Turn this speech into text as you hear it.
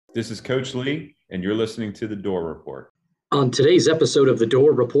This is Coach Lee, and you're listening to the Door Report. On today's episode of the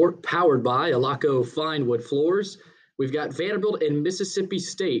Door Report, powered by Alaco Fine Wood Floors, we've got Vanderbilt and Mississippi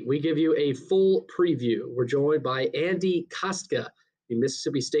State. We give you a full preview. We're joined by Andy Kostka, the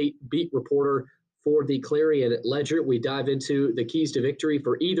Mississippi State beat reporter for the Clarion Ledger. We dive into the keys to victory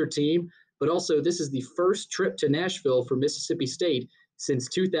for either team, but also this is the first trip to Nashville for Mississippi State since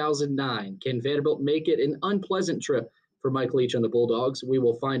 2009. Can Vanderbilt make it an unpleasant trip for Mike Leach on the Bulldogs? We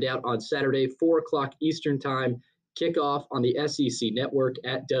will find out on Saturday, 4 o'clock Eastern Time, kickoff on the SEC Network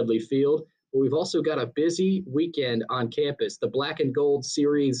at Dudley Field. But we've also got a busy weekend on campus. The Black and Gold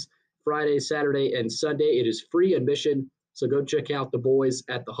Series, Friday, Saturday, and Sunday. It is free admission, so go check out the boys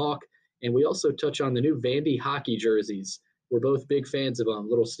at the Hawk. And we also touch on the new Vandy hockey jerseys. We're both big fans of them.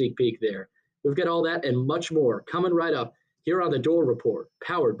 Little sneak peek there. We've got all that and much more coming right up here on the Door Report,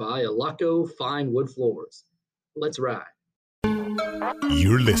 powered by Alaco Fine Wood Floors. Let's ride.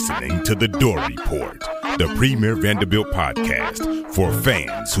 You're listening to the Door Report, the premier Vanderbilt podcast for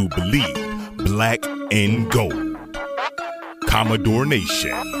fans who believe black and gold. Commodore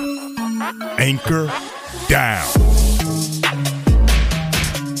Nation, anchor down.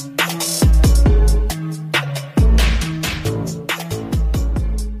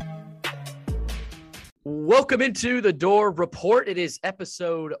 Welcome into the Door Report. It is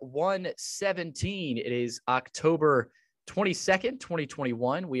episode 117. It is October 22nd,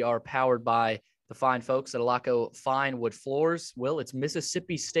 2021. We are powered by the fine folks at Alaco Fine Wood Floors. Will, it's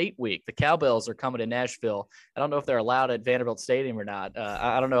Mississippi State week. The Cowbells are coming to Nashville. I don't know if they're allowed at Vanderbilt Stadium or not.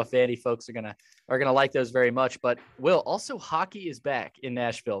 I don't know if Vandy folks are gonna like those very much. But Will, also hockey is back in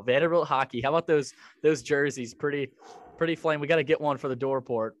Nashville. Vanderbilt hockey. How about those jerseys? Pretty flame. We got to get one for the Door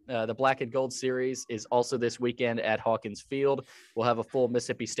Report. The Black and Gold Series is also this weekend at Hawkins Field. We'll have a full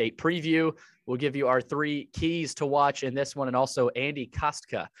Mississippi State preview. We'll give you our 3 keys to watch in this one. And also Andy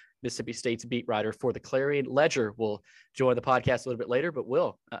Kostka, Mississippi State's beat writer for the Clarion Ledger, will join the podcast a little bit later. But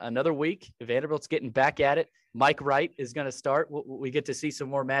Will, another week. Vanderbilt's getting back at it. Mike Wright is going to start. We get to see some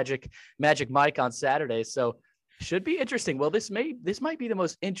more Magic Mike on Saturday. So should be interesting. Well, this might be the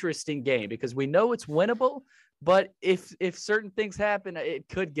most interesting game because we know it's winnable. But if certain things happen, it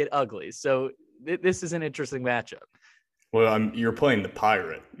could get ugly. So this is an interesting matchup. Well, you're playing the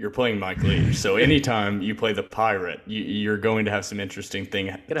Pirate. You're playing Mike Leach. So anytime you play the Pirate, you're going to have some interesting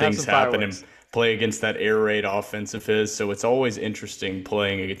things happen and play against that air raid offense of his. So it's always interesting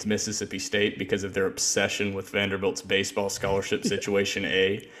playing against Mississippi State because of their obsession with Vanderbilt's baseball scholarship situation,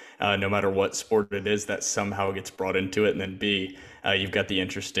 A. No matter what sport it is, that somehow gets brought into it. And then B, you've got the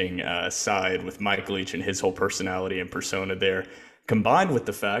interesting side with Mike Leach and his whole personality and persona there, combined with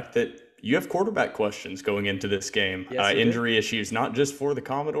the fact that you have quarterback questions going into this game. Yes, injury issues, not just for the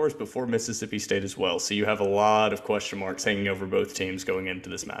Commodores, but for Mississippi State as well. So you have a lot of question marks hanging over both teams going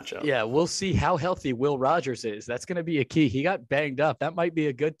into this matchup. Yeah, we'll see how healthy Will Rogers is. That's going to be a key. He got banged up. That might be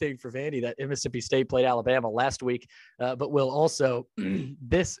a good thing for Vandy that Mississippi State played Alabama last week. But Will also,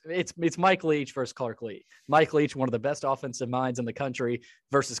 it's Mike Leach versus Clark Lee. Mike Leach, one of the best offensive minds in the country,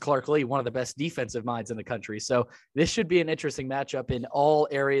 versus Clark Lee, one of the best defensive minds in the country. So this should be an interesting matchup in all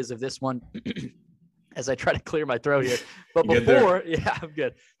areas of this one. As I try to clear my throat here. But I'm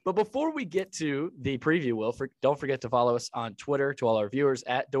good. But before we get to the preview, Will, don't forget to follow us on Twitter, to all our viewers,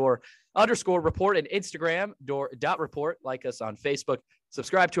 at Door_report, and Instagram, Door.report. Like us on Facebook.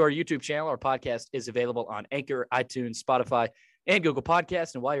 Subscribe to our YouTube channel. Our podcast is available on Anchor, iTunes, Spotify, and Google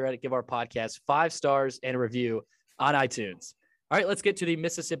Podcasts. And while you're at it, give our podcast 5 stars and a review on iTunes. All right, let's get to the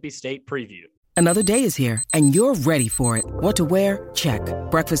Mississippi State preview. Another day is here, and you're ready for it. What to wear? Check.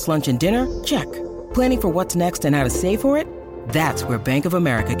 Breakfast, lunch, and dinner? Check. Planning for what's next and how to save for it? That's where Bank of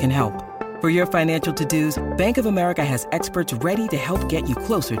America can help. For your financial to-dos, Bank of America has experts ready to help get you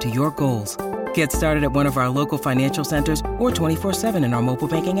closer to your goals. Get started at one of our local financial centers or 24/7 in our mobile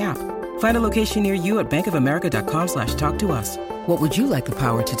banking app. Find a location near you at bankofamerica.com/talktous. What would you like the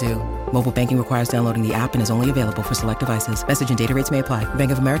power to do? Mobile banking requires downloading the app and is only available for select devices. Message and data rates may apply.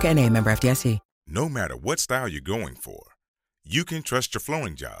 Bank of America N.A., member FDIC. No matter what style you're going for, you can trust your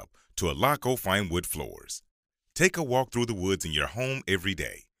flooring job to Alaco Fine Wood Floors. Take a walk through the woods in your home every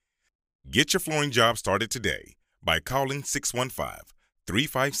day. Get your flooring job started today by calling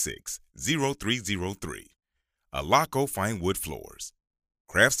 615-356-0303. Alaco Fine Wood Floors.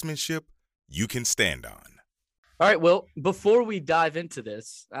 Craftsmanship you can stand on. All right, well, before we dive into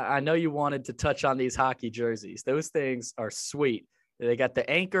this, I know you wanted to touch on these hockey jerseys. Those things are sweet. They got the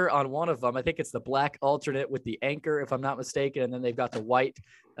anchor on one of them. I think it's the black alternate with the anchor, if I'm not mistaken, and then they've got the white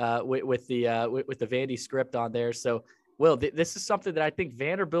with the Vandy script on there. So, Will, this is something that I think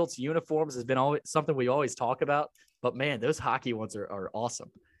Vanderbilt's uniforms has been always something we always talk about. But man, those hockey ones are awesome.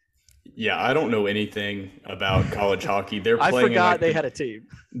 Yeah, I don't know anything about college hockey. They're I playing forgot they had a team.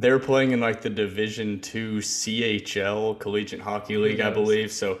 They're playing in like the Division II CHL, Collegiate Hockey League, I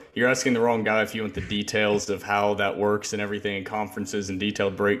believe. So you're asking the wrong guy if you want the details of how that works and everything in conferences and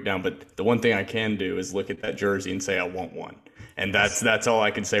detailed breakdown. But the one thing I can do is look at that jersey and say I want one. And that's all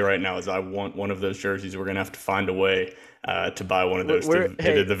I can say right now is I want one of those jerseys. We're going to have to find a way to buy one of those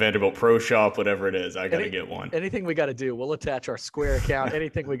either the Vanderbilt Pro Shop, whatever it is. I got to get one. Anything we got to do, we'll attach our Square account.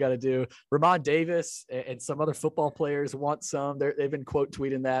 Anything we got to do. Ramon Davis and some other football players want some. They've been quote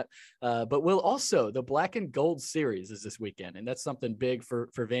tweeting that. But we'll also, the Black and Gold Series is this weekend, and that's something big for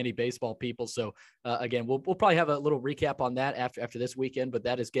Vandy baseball people. So again, we'll probably have a little recap on that after this weekend. But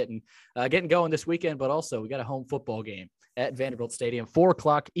that is getting going this weekend. But also, we got a home football game at Vanderbilt Stadium,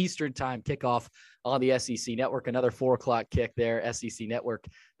 4:00 Eastern time kickoff on the SEC Network. Another 4:00 kick there, SEC Network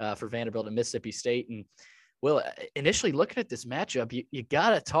for Vanderbilt and Mississippi State. And well, initially looking at this matchup, you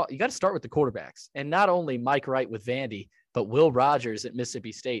got to start with the quarterbacks, and not only Mike Wright with Vandy, but Will Rogers at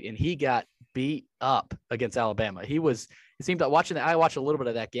Mississippi State, and he got beat up against Alabama. It seemed like I watched a little bit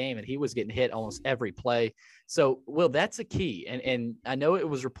of that game, and he was getting hit almost every play. So, Will, that's a key, and I know it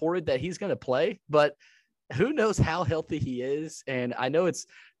was reported that he's going to play, but who knows how healthy he is. And I know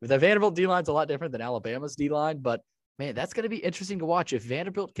the Vanderbilt D-line's a lot different than Alabama's D-line, but man, that's going to be interesting to watch if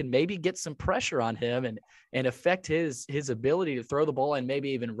Vanderbilt can maybe get some pressure on him and affect his ability to throw the ball and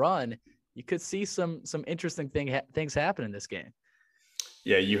maybe even run. You could see some interesting things happen in this game.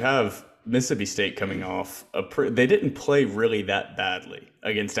 Yeah, you have Mississippi State coming off. They didn't play really that badly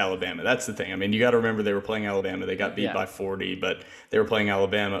against Alabama. That's the thing. I mean, you got to remember they were playing Alabama. They got beat by 40, but they were playing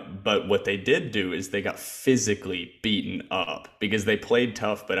Alabama. But what they did do is they got physically beaten up because they played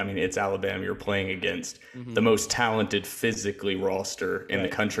tough. But I mean, it's Alabama. You're playing against the most talented physically roster in the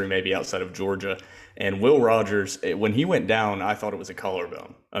country, maybe outside of Georgia. And Will Rogers, when he went down, I thought it was a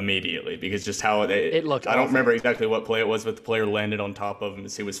collarbone immediately because just how it looked. I don't remember exactly what play it was, but the player landed on top of him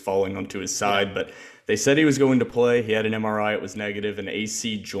as he was falling onto his side. Yeah. But they said he was going to play. He had an MRI. It was negative. An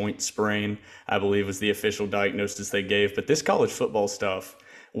AC joint sprain, I believe, was the official diagnosis they gave. But this college football stuff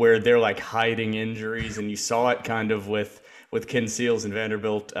where they're like hiding injuries, and you saw it kind of with Ken Seals and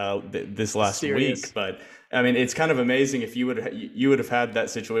Vanderbilt this last week. But I mean, it's kind of amazing if you would have had that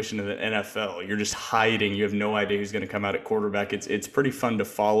situation in the NFL. You're just hiding. You have no idea who's going to come out at quarterback. It's pretty fun to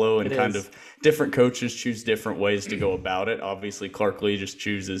follow, and kind of different coaches choose different ways to go about it. Obviously, Clark Lee just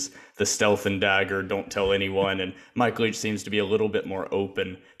chooses the stealth and dagger, don't tell anyone, and Mike Leach seems to be a little bit more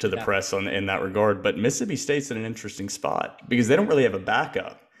open to the press in that regard. But Mississippi State's in an interesting spot because they don't really have a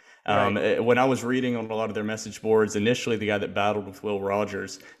backup. When I was reading on a lot of their message boards, initially the guy that battled with Will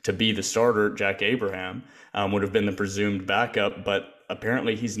Rogers to be the starter, Jack Abraham, would have been the presumed backup, but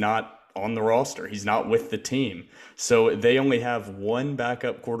apparently he's not on the roster. He's not with the team. So they only have one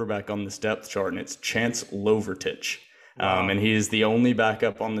backup quarterback on this depth chart, and it's Chance Lovertich. Wow. And he is the only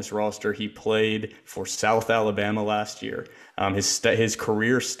backup on this roster. He played for South Alabama last year. His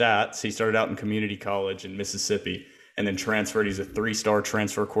career stats, he started out in community college in Mississippi, and then transferred. He's a 3-star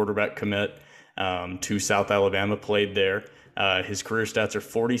transfer quarterback commit to South Alabama, played there. His career stats are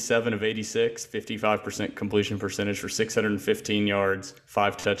 47 of 86, 55% completion percentage for 615 yards,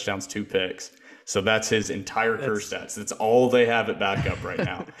 5 touchdowns, 2 picks. So that's his entire career stats. That's all they have at backup right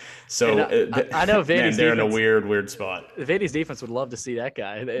now. So I know Vandy's they're in a weird spot. Vandy's defense would love to see that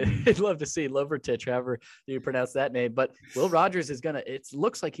guy. They'd love to see Lovertich, however you pronounce that name. But Will Rogers it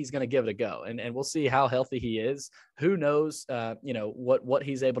looks like he's gonna give it a go, and we'll see how healthy he is. Who knows? What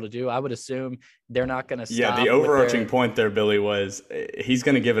he's able to do. I would assume they're not gonna stop. Yeah, the overarching point there, Billy, was he's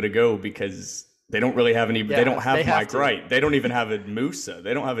gonna give it a go because they don't really have any. Yeah, they don't have Mike Wright. They don't even have a Musa.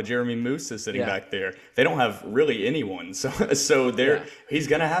 They don't have a Jeremy Musa sitting back there. They don't have really anyone. So he's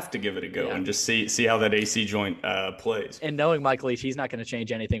gonna have to give it a go and just see how that AC joint plays. And knowing Mike Leach, he's not going to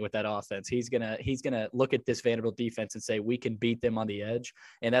change anything with that offense. He's gonna look at this Vanderbilt defense and say we can beat them on the edge.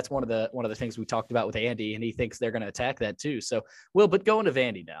 And that's one of the things we talked about with Andy, and he thinks they're going to attack that too. So but going to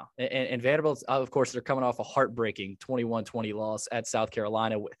Vandy now, and Vanderbilt, of course, they're coming off a heartbreaking 21-20 loss at South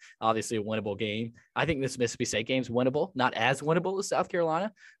Carolina. Obviously a winnable game. I think this Mississippi State game is winnable, not as winnable as South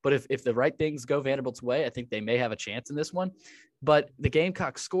Carolina, but if the right things go Vanderbilt's way, I think they may have a chance in this one. But the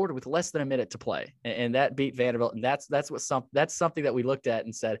Gamecocks scored with less than a minute to play, and that beat Vanderbilt. And that's something that we looked at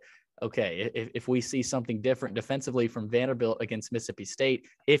and said, okay, if we see something different defensively from Vanderbilt against Mississippi State,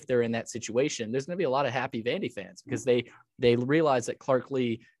 if they're in that situation, there's going to be a lot of happy Vandy fans because they realize that Clark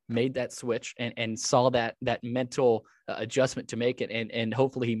Lee made that switch and saw that mental adjustment to make it, and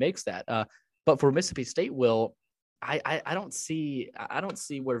hopefully he makes that. But for Mississippi State, I don't see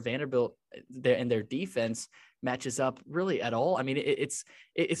where Vanderbilt and their defense matches up really at all. I mean, it's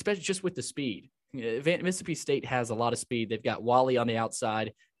especially just with the speed. Mississippi State has a lot of speed. They've got Wally on the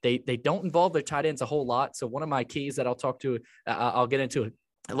outside. They don't involve their tight ends a whole lot. So one of my keys that I'll get into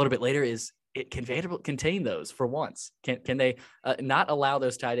a little bit later is, can Vanderbilt contain those for once? Can they not allow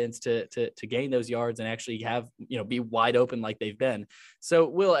those tight ends to gain those yards and actually have, be wide open like they've been? So,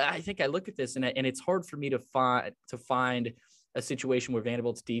 Will, I think I look at this and it's hard for me to find a situation where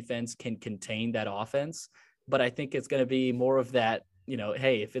Vanderbilt's defense can contain that offense. But I think it's going to be more of that,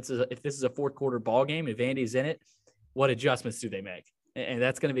 hey, if this is a fourth quarter ball game, if Vandy's in it, what adjustments do they make? And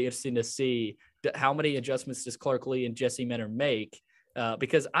that's going to be interesting to see how many adjustments does Clark Lee and Jesse Minter make.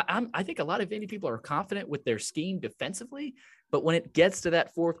 Because I think a lot of Vandy people are confident with their scheme defensively, but when it gets to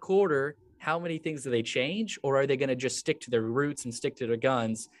that fourth quarter, how many things do they change, or are they going to just stick to their roots and stick to their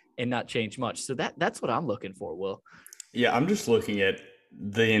guns and not change much? So that's what I'm looking for, Will. Yeah, I'm just looking at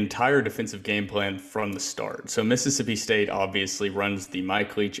the entire defensive game plan from the start. So Mississippi State obviously runs the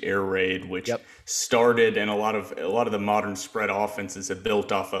Mike Leach air raid, which started, and a lot of the modern spread offenses have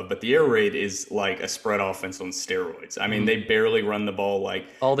built off of. But the air raid is like a spread offense on steroids. I mean, they barely run the ball. Like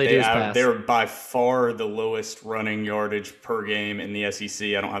all they do is pass. They're by far the lowest running yardage per game in the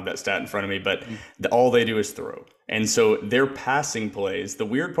SEC. I don't have that stat in front of me, but all they do is throw. And so their passing plays. The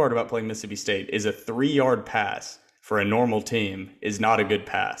weird part about playing Mississippi State is a 3-yard pass for a normal team is not a good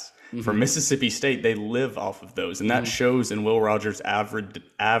pass. For Mississippi State, they live off of those. And that shows in Will Rogers' average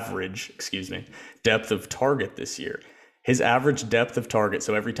depth of target this year. His average depth of target,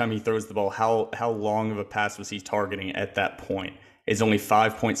 so every time he throws the ball, how long of a pass was he targeting at that point, is only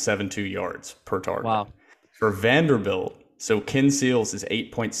 5.72 yards per target. Wow. For Vanderbilt, so Ken Seals is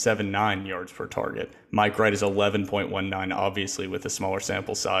 8.79 yards per target. Mike Wright is 11.19, obviously with a smaller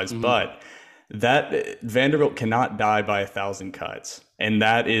sample size, but that Vanderbilt cannot die by 1,000 cuts. And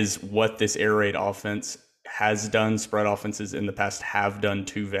that is what this air raid offense has done. Spread offenses in the past have done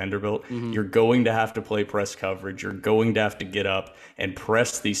to Vanderbilt. You're going to have to play press coverage. You're going to have to get up and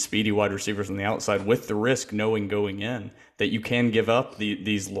press these speedy wide receivers on the outside with the risk, knowing going in that you can give up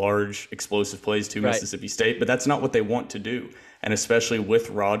these large explosive plays to Mississippi State, but that's not what they want to do. And especially with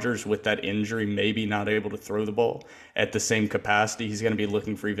Rogers, with that injury, maybe not able to throw the ball at the same capacity, he's going to be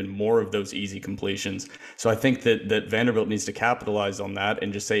looking for even more of those easy completions. So I think that Vanderbilt needs to capitalize on that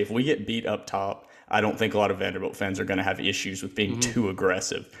and just say, if we get beat up top, I don't think a lot of Vanderbilt fans are going to have issues with being too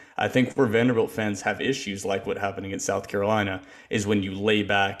aggressive. I think where Vanderbilt fans have issues, like what happened against South Carolina, is when you lay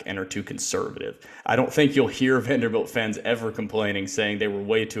back and are too conservative. I don't think you'll hear Vanderbilt fans ever complaining, saying they were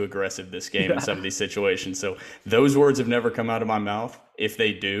way too aggressive this game in some of these situations. So those words have never come out of my mouth. If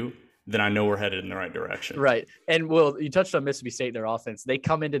they do, then I know we're headed in the right direction. Right. And Will, you touched on Mississippi State, their offense. They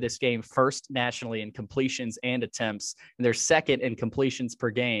come into this game first nationally in completions and attempts, and they're second in completions per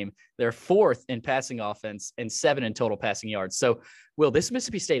game. They're fourth in passing offense and 7 in total passing yards. So, Will, this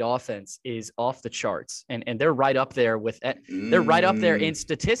Mississippi State offense is off the charts, and they're right up there with they're right up there in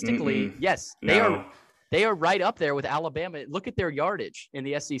statistically. Yes, they are. They are right up there with Alabama. Look at their yardage in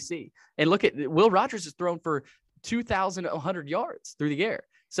the SEC, and look at Will Rogers has thrown for 2,100 yards through the air.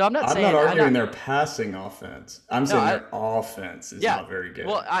 So I'm not arguing their passing offense. I'm saying their offense is not very good.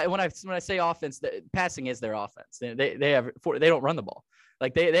 Well, when I say offense, passing is their offense. They don't run the ball.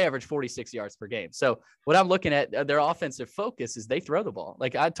 Like they average 46 yards per game. So what I'm looking at, their offensive focus is they throw the ball.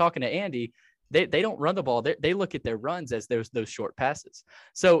 Like I'm talking to Andy, they don't run the ball. They look at their runs as those short passes.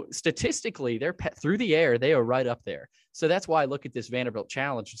 So statistically, they're through the air. They are right up there. So that's why I look at this Vanderbilt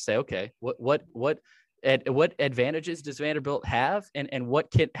challenge and say, okay, what advantages does Vanderbilt have, and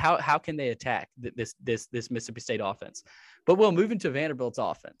how can they attack this Mississippi State offense? But we'll move into Vanderbilt's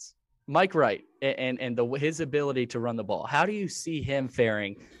offense. Mike Wright and his ability to run the ball. How do you see him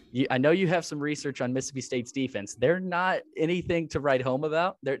faring? I know you have some research on Mississippi State's defense. They're not anything to write home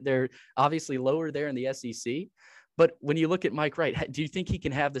about. They're obviously lower there in the SEC. But when you look at Mike Wright, do you think he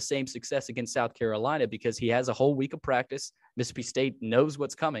can have the same success against South Carolina because he has a whole week of practice? Mississippi State knows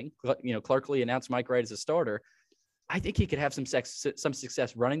what's coming. Clark Lee announced Mike Wright as a starter. I think he could have some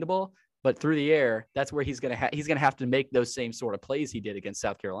success running the ball, but through the air, that's where he's going to have to make those same sort of plays he did against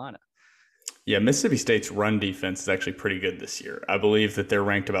South Carolina. Yeah, Mississippi State's run defense is actually pretty good this year. I believe that they're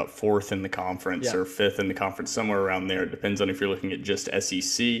ranked about 4th in the conference or 5th in the conference, somewhere around there. It depends on if you're looking at just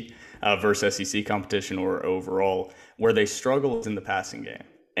SEC versus SEC competition or overall. Where they struggle is in the passing game.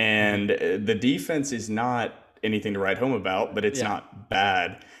 And the defense is not anything to write home about, but it's not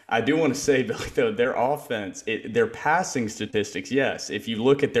bad. I do want to say, though, their offense, their passing statistics, yes. If you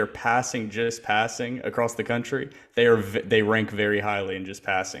look at their just passing across the country, they rank very highly in just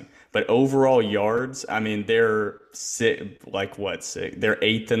passing. But overall yards, I mean, they're they're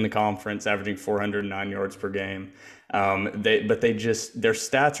 8th in the conference, averaging 409 yards per game. Their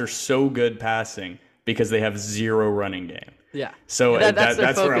stats are so good passing because they have 0 running game. Yeah. So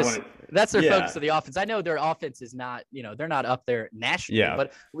that's where I want to. That's their focus of the offense. I know their offense is not, they're not up there nationally,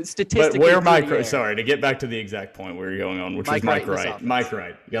 but statistically. But where sorry, to get back to the exact point where you're going on, which was Mike Wright. Mike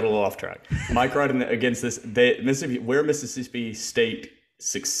Wright. Got a little off track. Mike Wright against this, Mississippi State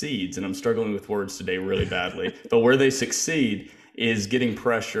succeeds, and I'm struggling with words today really badly, but where they succeed is getting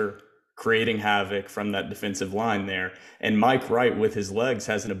pressure, creating havoc from that defensive line there. And Mike Wright, with his legs,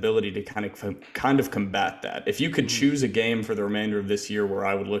 has an ability to kind of combat that. If you could choose a game for the remainder of this year where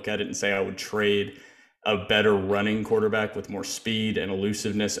I would look at it and say I would trade a better running quarterback with more speed and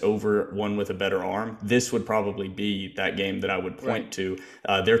elusiveness over one with a better arm, this would probably be that game that I would point to.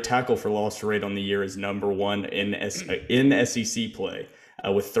 Their tackle for loss rate on the year is number 1 in SEC play.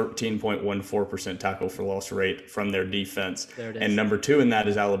 With 13.14% tackle for loss rate from their defense. And number 2 in that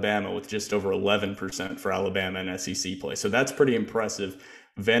is Alabama, with just over 11% for Alabama in SEC play. So that's pretty impressive.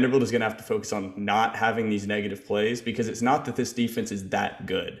 Vanderbilt is going to have to focus on not having these negative plays, because it's not that this defense is that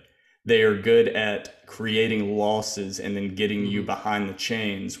good. They are good at creating losses and then getting you behind the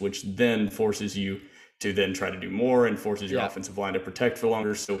chains, which then forces you to then try to do more and forces your offensive line to protect for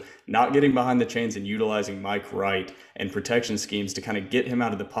longer. So not getting behind the chains and utilizing Mike Wright and protection schemes to kind of get him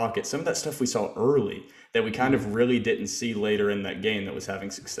out of the pocket. Some of that stuff we saw early that we kind of really didn't see later in that game that was having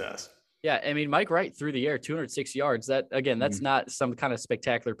success. Yeah, I mean, Mike Wright through the air, 206 yards. That, again, that's not some kind of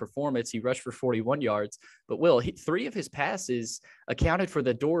spectacular performance. He rushed for 41 yards. But, Will, 3 of his passes accounted for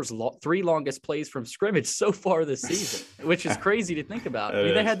the Dores' 3 longest plays from scrimmage so far this season, which is crazy to think about. I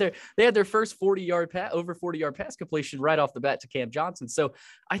mean, they had their first 40-yard over 40-yard pass completion right off the bat to Cam Johnson. So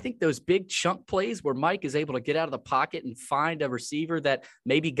I think those big chunk plays where Mike is able to get out of the pocket and find a receiver that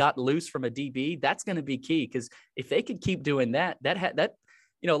maybe got loose from a DB, that's going to be key, because if they can keep doing that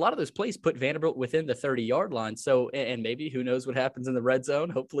a lot of those plays put Vanderbilt within the 30-yard line. So, and maybe who knows what happens in the red zone.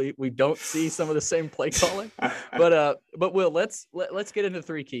 Hopefully we don't see some of the same play calling, but Will, let's get into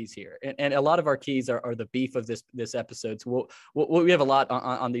 3 keys here. And a lot of our keys are the beef of this episode. So we have a lot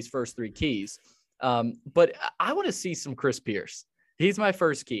on these first 3 keys. But I want to see some Chris Pierce. He's my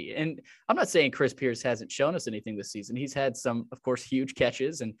first key. And I'm not saying Chris Pierce hasn't shown us anything this season. He's had some, of course, huge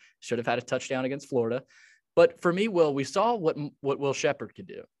catches and should have had a touchdown against Florida. But for me, Will, we saw what Will Shepherd could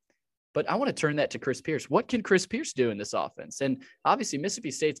do. But I want to turn that to Chris Pierce. What can Chris Pierce do in this offense? And obviously,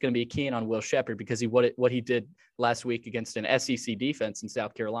 Mississippi State's going to be keen on Will Shepherd because what he did last week against an SEC defense in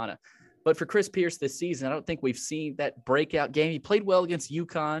South Carolina. But for Chris Pierce this season, I don't think we've seen that breakout game. He played well against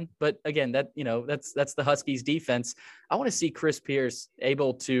UConn, but again, that's the Huskies defense. I want to see Chris Pierce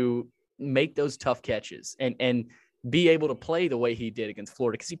able to make those tough catches and be able to play the way he did against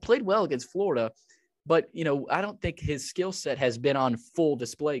Florida, because he played well against Florida. But, I don't think his skill set has been on full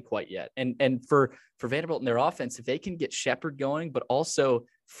display quite yet. And for Vanderbilt and their offense, if they can get Shepherd going, but also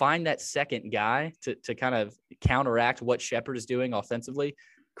find that second guy to kind of counteract what Shepherd is doing offensively,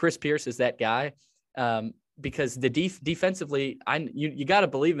 Chris Pierce is that guy. Because the defensively, you got to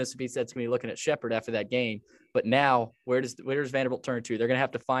believe Mississippi State's going to be looking at Shepherd after that game. But now, where does Vanderbilt turn to? They're going to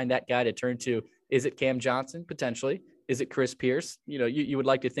have to find that guy to turn to. Is it Cam Johnson, potentially? Is it Chris Pierce? You would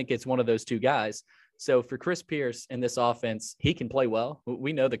like to think it's one of those 2 guys. So for Chris Pierce in this offense, he can play well.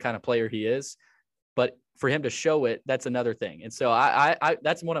 We know the kind of player he is, but for him to show it, that's another thing. And so I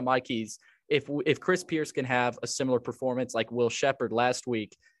that's one of my keys. If Chris Pierce can have a similar performance like Will Shepherd last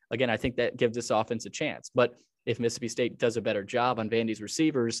week, again, I think that gives this offense a chance. But if Mississippi State does a better job on Vandy's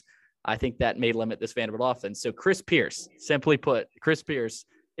receivers, I think that may limit this Vanderbilt offense. So Chris Pierce, simply put, Chris Pierce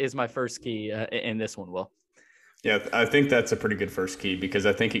is my first key in this one, Will. Yeah, I think that's a pretty good first key, because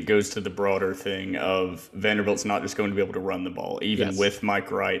I think it goes to the broader thing of Vanderbilt's not just going to be able to run the ball. Even with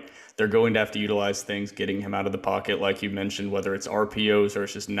Mike Wright, they're going to have to utilize things, getting him out of the pocket, like you mentioned, whether it's RPOs or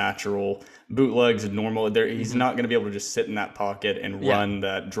it's just natural bootlegs and normal. He's not going to be able to just sit in that pocket and run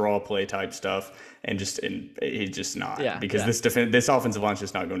that draw play type stuff. He's just not, because this offensive line is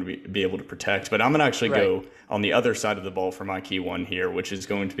just not going to be able to protect. But I'm going to actually go on the other side of the ball for my key one here, which is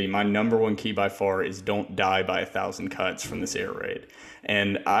going to be my number 1 key by far, is don't die by 1,000 cuts from this air raid.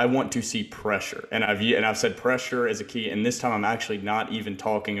 And I want to see pressure, and I've said pressure as a key. And this time I'm actually not even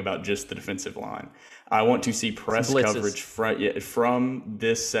talking about just the defensive line. I want to see press coverage from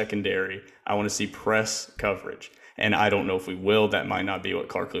this secondary. I want to see press coverage. And I don't know if we will. That might not be what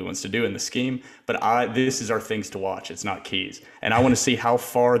Clark-Lea wants to do in the scheme. But this is our things to watch. It's not keys. And I want to see how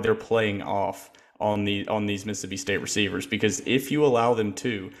far they're playing off on these Mississippi State receivers, because if you allow them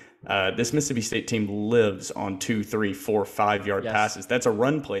to, this Mississippi State team lives on 2, 3, 4, 5 yard passes. That's a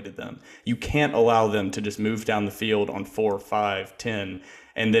run play to them. You can't allow them to just move down the field on 4, 5, 10,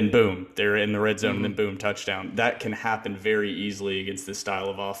 and then boom, they're in the red zone, and then boom, touchdown. That can happen very easily against this style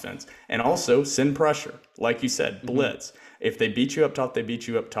of offense. And also send pressure. Like you said, blitz. If they beat you up top, they beat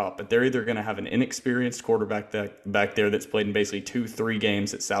you up top. But they're either going to have an inexperienced quarterback back there that's played in basically 2-3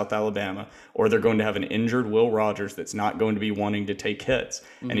 games at South Alabama, or they're going to have an injured Will Rogers that's not going to be wanting to take hits,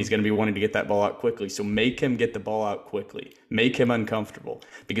 and he's going to be wanting to get that ball out quickly. So make him get the ball out quickly. Make him uncomfortable,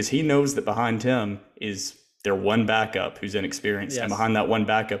 because he knows that behind him is their one backup who's inexperienced, and behind that one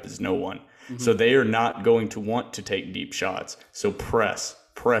backup is no one. So they are not going to want to take deep shots. So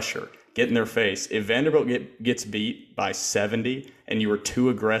pressure. Get in their face. If Vanderbilt gets beat by 70 and you are too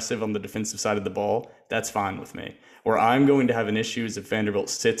aggressive on the defensive side of the ball, that's fine with me. Where I'm going to have an issue is if Vanderbilt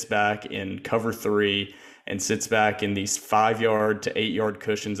sits back in cover 3 and sits back in these 5-yard to 8-yard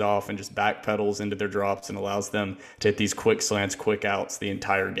cushions off and just backpedals into their drops and allows them to hit these quick slants, quick outs the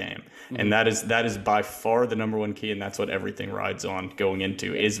entire game. And that is by far the number one key, and that's what everything rides on going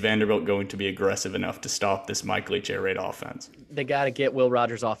into. Is Vanderbilt going to be aggressive enough to stop this Mike Leach air raid offense? They got to get Will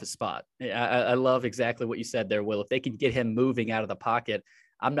Rogers off his spot. I love exactly what you said there, Will. If they can get him moving out of the pocket,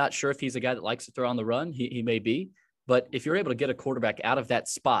 I'm not sure if he's a guy that likes to throw on the run. He may be. But if you're able to get a quarterback out of that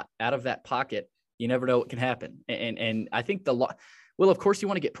spot, out of that pocket, you never know what can happen. And I think well, of course you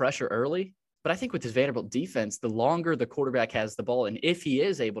want to get pressure early, but I think with this Vanderbilt defense, the longer the quarterback has the ball, and if he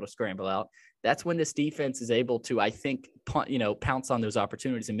is able to scramble out, that's when this defense is able to, I think, pounce on those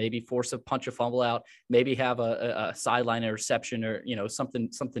opportunities and maybe force a punch a fumble out, maybe have a sideline interception or, something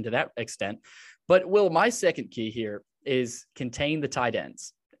to that extent. But Will, my second key here is contain the tight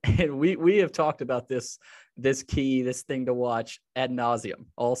ends. And we have talked about this thing to watch ad nauseum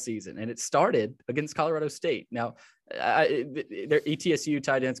all season. And it started against Colorado State. Now, their ETSU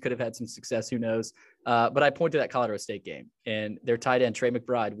tight ends could have had some success, who knows? But I point to that Colorado State game, and their tight end, Trey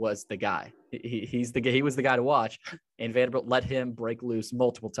McBride, was the guy. He was the guy to watch, and Vanderbilt let him break loose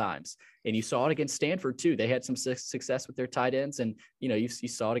multiple times. And you saw it against Stanford too. They had some success with their tight ends, and you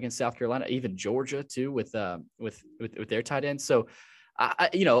saw it against South Carolina, even Georgia too, with their tight ends. So I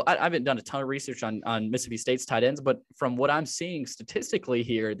haven't done a ton of research on Mississippi State's tight ends, but from what I'm seeing statistically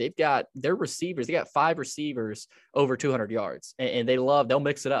here, they've got their receivers. They got 5 receivers over 200 yards, and they'll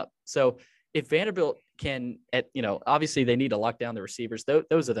mix it up. So if Vanderbilt can, obviously they need to lock down the receivers.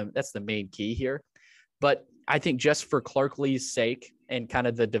 Those are them. That's the main key here. But I think just for Clark-Lea's sake and kind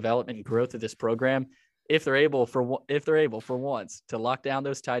of the development and growth of this program, if they're able for once to lock down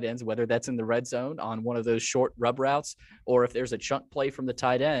those tight ends, whether that's in the red zone on one of those short rub routes, or if there's a chunk play from the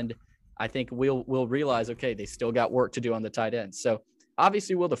tight end, I think we'll realize, okay, they still got work to do on the tight end. So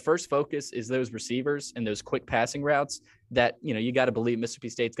obviously, the first focus is those receivers and those quick passing routes that, you got to believe Mississippi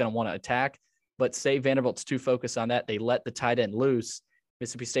State's going to want to attack. But say Vanderbilt's too focused on that, they let the tight end loose.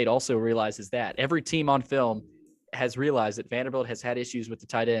 Mississippi State also realizes that. Every team on film has realized that Vanderbilt has had issues with the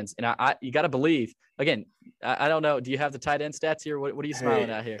tight ends. And you got to believe, again, I don't know. Do you have the tight end stats here? What are you smiling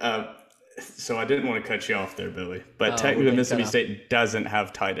at here? So I didn't want to cut you off there, Billy, but technically Mississippi State doesn't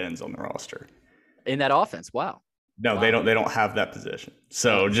have tight ends on the roster. In that offense. Wow. No, wow. They don't have that position.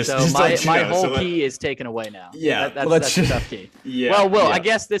 So my whole key is taken away now. Yeah. That's a tough key. Yeah. Well, Will, I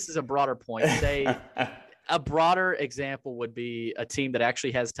guess this is a broader point. Say a broader example would be a team that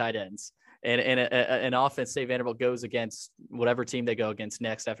actually has tight ends. And an offense, say Vanderbilt goes against whatever team they go against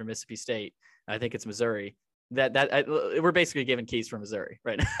next after Mississippi State. I think it's Missouri. We're basically giving keys for Missouri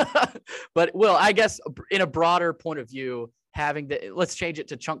right now. But Will, I guess in a broader point of view, let's change it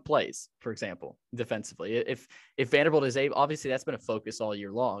to chunk plays, for example, defensively. If Vanderbilt is able, obviously that's been a focus all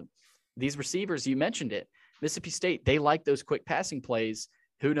year long. These receivers, you mentioned it, Mississippi State, they like those quick passing plays.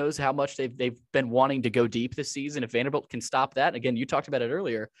 Who knows how much they've been wanting to go deep this season. If Vanderbilt can stop that, again, you talked about it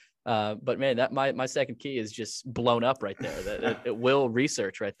earlier. But man, that my second key is just blown up right there. It will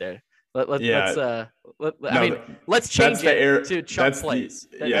research right there. Let's change it to chunk plays.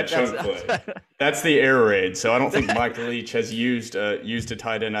 Chunk play. That's the air raid. So I don't think Mike Leach has used a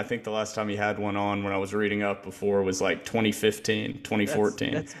tight end. I think the last time he had one on when I was reading up before was like 2015,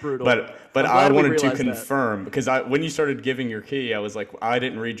 2014. That's brutal. But I wanted to confirm because when you started giving your key, I was like, I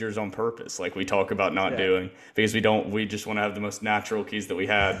didn't read yours on purpose, like we talk about not doing, because we just want to have the most natural keys that we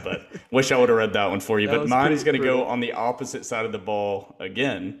had. But wish I would have read that one for you. But mine is going to go on the opposite side of the ball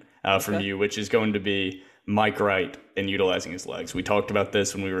again. From you, which is going to be Mike Wright and utilizing his legs. We talked about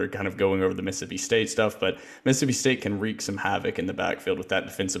this when we were kind of going over the Mississippi State stuff, but Mississippi State can wreak some havoc in the backfield with that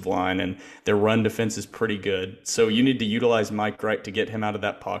defensive line, and their run defense is pretty good. So you need to utilize Mike Wright to get him out of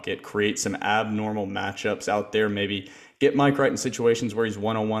that pocket, create some abnormal matchups out there, maybe get Mike Wright in situations where he's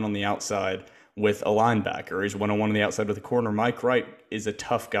one-on-one on the outside with a linebacker, he's one-on-one on the outside with a corner. Mike Wright is a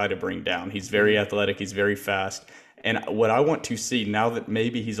tough guy to bring down. He's very athletic, he's very fast. And what I want to see now that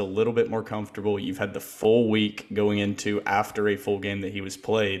maybe he's a little bit more comfortable, you've had the full week going into after a full game that he has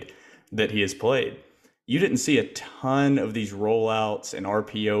played, you didn't see a ton of these rollouts and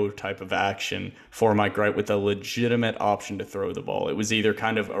RPO type of action for Mike Wright with a legitimate option to throw the ball. It was either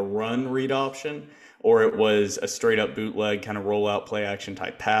kind of a run read option or it was a straight up bootleg kind of rollout play action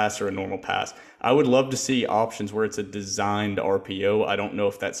type pass or a normal pass. I would love to see options where it's a designed RPO. I don't know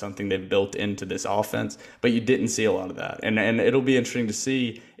if that's something they've built into this offense, but you didn't see a lot of that. And it'll be interesting to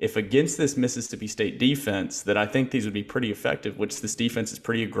see if against this Mississippi State defense that I think these would be pretty effective, which this defense is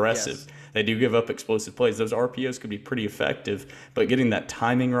pretty aggressive. Yes. They do give up explosive plays. Those RPOs could be pretty effective, but getting that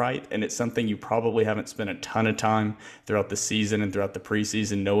timing right, and it's something you probably haven't spent a ton of time throughout the season and throughout the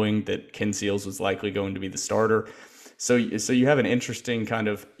preseason knowing that Ken Seals was likely going to be the starter. So you have an interesting kind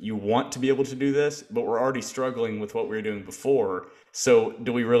of, you want to be able to do this, but we're already struggling with what we were doing before. So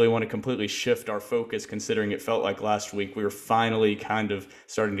do we really want to completely shift our focus, considering it felt like last week we were finally kind of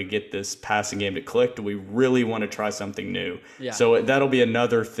starting to get this passing game to click? Do we really want to try something new? Yeah. So that'll be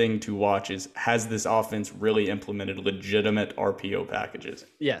another thing to watch is, has this offense really implemented legitimate RPO packages?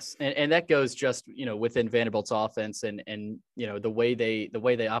 Yes. And that goes just, within Vanderbilt's offense and the way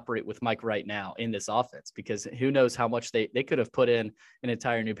they operate with Mike right now in this offense, because who knows how much they could have put in an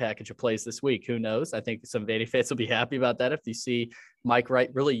entire new package of plays this week. Who knows? I think some Vandy fans will be happy about that if you see Mike Wright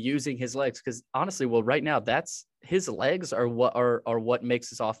really using his legs, because honestly, right now that's his legs are what makes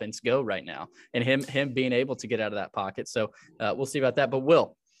this offense go right now, and him being able to get out of that pocket. So we'll see about that. But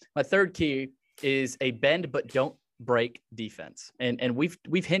Will, my third key is a bend but don't break defense, and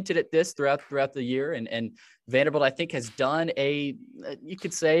we've hinted at this throughout the year, and Vanderbilt I think has done a, you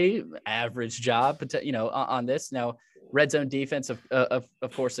could say, average job, on this. Now, red zone defense, of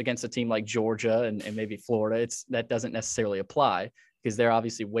course, against a team like Georgia and maybe Florida, that doesn't necessarily apply because they're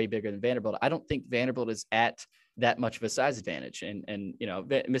obviously way bigger than Vanderbilt. I don't think Vanderbilt is at that much of a size advantage, and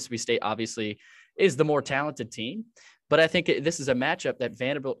Mississippi State obviously is the more talented team. But I think this is a matchup that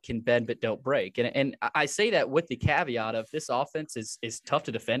Vanderbilt can bend but don't break. And I say that with the caveat of this offense is tough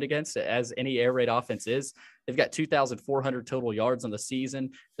to defend against, as any air raid offense is. They've got 2,400 total yards on the season.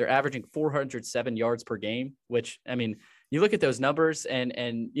 They're averaging 407 yards per game, which, I mean, you look at those numbers and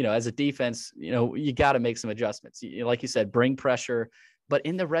as a defense, you got to make some adjustments. Like you said, bring pressure. But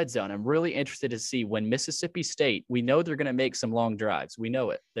in the red zone, I'm really interested to see when Mississippi State, we know they're going to make some long drives. We know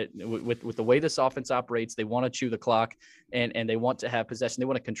it. That with the way this offense operates, they want to chew the clock and they want to have possession. They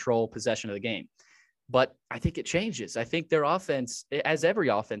want to control possession of the game. But I think it changes. I think their offense, as every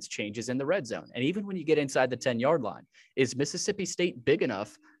offense, changes in the red zone. And even when you get inside the 10-yard line, is Mississippi State big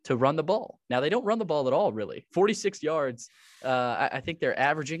enough to run the ball? Now, they don't run the ball at all, really. 46 yards, I think they're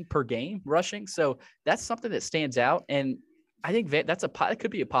averaging per game rushing. So that's something that stands out. And I think it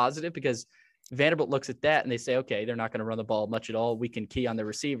could be a positive, because Vanderbilt looks at that and they say, okay, they're not going to run the ball much at all. We can key on the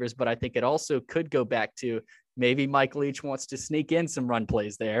receivers. But I think it also could go back to maybe Mike Leach wants to sneak in some run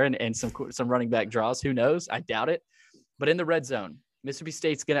plays there and some running back draws. Who knows? I doubt it. But in the red zone, Mississippi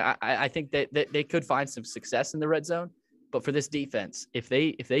State's I think that they could find some success in the red zone. But for this defense, if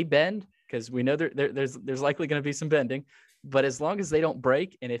they bend, because we know there's likely going to be some bending, but as long as they don't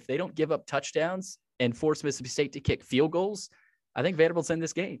break and if they don't give up touchdowns and force Mississippi State to kick field goals, I think Vanderbilt's in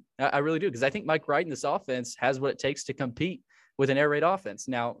this game. I really do, because I think Mike Wright in this offense has what it takes to compete with an air raid offense.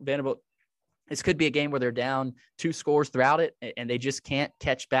 Now, Vanderbilt, this could be a game where they're down 2 scores throughout it and they just can't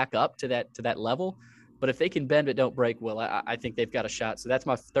catch back up to that level. But if they can bend but don't break, I think they've got a shot. So that's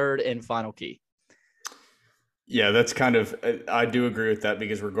my third and final key. Yeah, that's I do agree with that,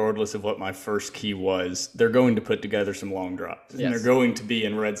 because regardless of what my first key was, they're going to put together some long drives. Yes. And they're going to be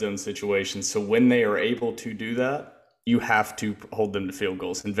in red zone situations. So when they are able to do that, you have to hold them to field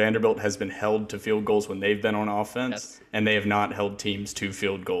goals. And Vanderbilt has been held to field goals when they've been on offense, yes, and they have not held teams to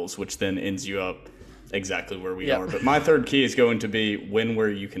field goals, which then ends you up exactly where we are. But my third key is going to be win where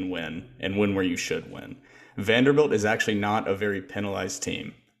you can win and win where you should win. Vanderbilt is actually not a very penalized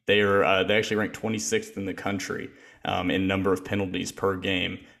team. They actually rank 26th in the country in number of penalties per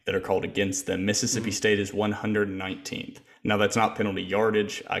game that are called against them. Mississippi State is 119th. Now, that's not penalty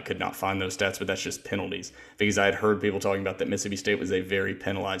yardage. I could not find those stats, but that's just penalties, because I had heard people talking about that Mississippi State was a very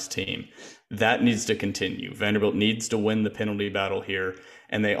penalized team. That needs to continue. Vanderbilt needs to win the penalty battle here,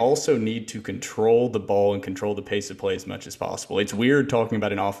 and they also need to control the ball and control the pace of play as much as possible. It's weird talking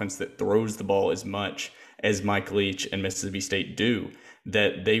about an offense that throws the ball as much as Mike Leach and Mississippi State do,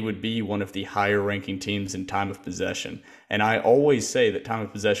 that they would be one of the higher ranking teams in time of possession. And I always say that time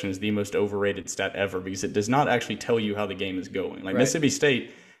of possession is the most overrated stat ever, because it does not actually tell you how the game is going. Like, Mississippi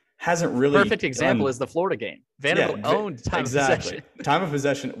State hasn't really perfect example is the Florida game. Vanderbilt owned time of possession. Time of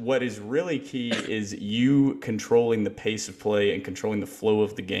possession. What is really key is you controlling the pace of play and controlling the flow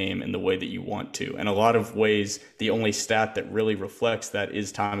of the game in the way that you want to. And a lot of ways, the only stat that really reflects that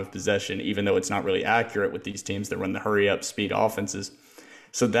is time of possession, even though it's not really accurate with these teams that run the hurry up speed offenses.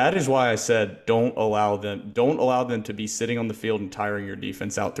 So that is why I said don't allow them to be sitting on the field and tiring your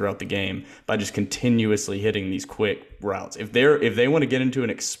defense out throughout the game by just continuously hitting these quick routes. If they want to get into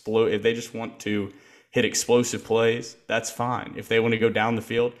if they just want to hit explosive plays, that's fine. If they want to go down the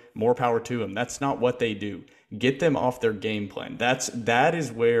field, more power to them. That's not what they do. Get them off their game plan. That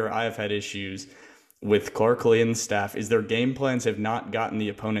is where I have had issues with Clark Lee and the staff, is their game plans have not gotten the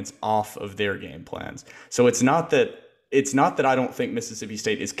opponents off of their game plans. So it's not that I don't think Mississippi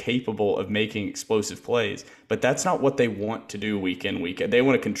State is capable of making explosive plays, but that's not what they want to do week in, week out. They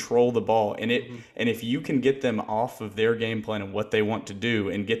want to control the ball, and if you can get them off of their game plan and what they want to do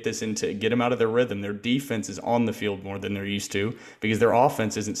and get them out of their rhythm, their defense is on the field more than they're used to, because their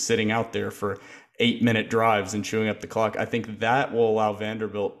offense isn't sitting out there for 8-minute drives and chewing up the clock. I think that will allow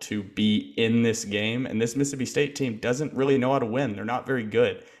Vanderbilt to be in this game, and this Mississippi State team doesn't really know how to win. They're not very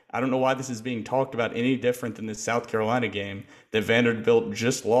good. I don't know why this is being talked about any different than this South Carolina game that Vanderbilt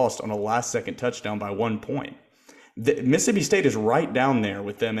just lost on a last-second touchdown by 1 point. Mississippi State is right down there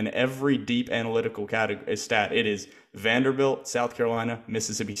with them in every deep analytical stat. It is Vanderbilt, South Carolina,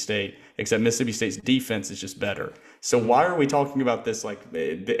 Mississippi State, except Mississippi State's defense is just better. So why are we talking about this like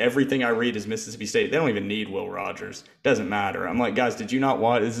everything I read is Mississippi State? They don't even need Will Rogers. Doesn't matter. I'm like, guys, did you not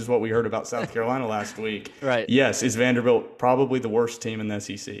watch? This is what we heard about South Carolina last week. Right. Yes. Is Vanderbilt probably the worst team in the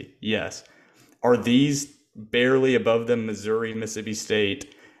SEC? Yes. Are these barely above them, Missouri, Mississippi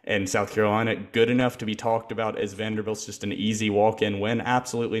State, and South Carolina, good enough to be talked about as Vanderbilt's just an easy walk-in win?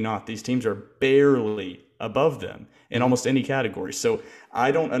 Absolutely not. These teams are barely above them in almost any category. So I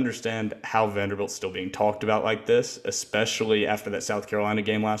don't understand how Vanderbilt's still being talked about like this, especially after that South Carolina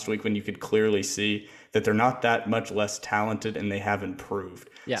game last week, when you could clearly see that they're not that much less talented and they have improved.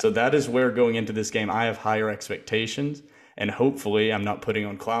 Yeah. So that is where, going into this game, I have higher expectations. And hopefully I'm not putting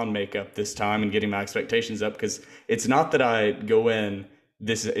on clown makeup this time and getting my expectations up, because it's not that I go in,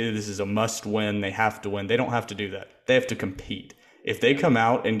 this is a must win, they have to win. They don't have to do that. They have to compete. If they come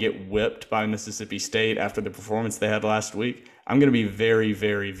out and get whipped by Mississippi State after the performance they had last week, I'm going to be very,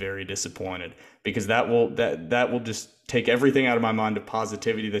 very, very disappointed, because that will just take everything out of my mind of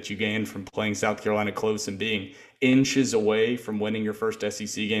positivity that you gained from playing South Carolina close and being inches away from winning your first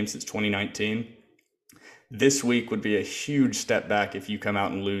SEC game since 2019. This week would be a huge step back if you come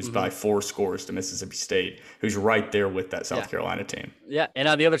out and lose by 4 scores to Mississippi State, who's right there with that South Carolina team. Yeah, and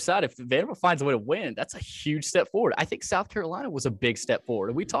on the other side, if Vanderbilt finds a way to win, that's a huge step forward. I think South Carolina was a big step forward,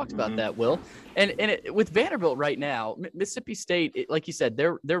 and we talked about that, Will. And with Vanderbilt right now, Mississippi State, like you said,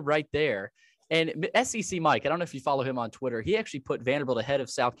 they're right there. And SEC Mike, I don't know if you follow him on Twitter, he actually put Vanderbilt ahead of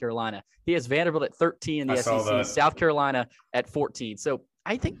South Carolina. He has Vanderbilt at 13 in the SEC, South Carolina at 14. So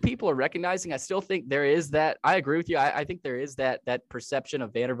I think people are recognizing. I still think there is that. I agree with you. I think there is that perception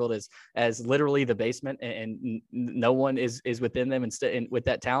of Vanderbilt as literally the basement, and no one is within them and with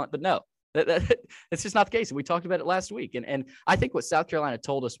that talent. But no, that's just not the case. And we talked about it last week. And I think what South Carolina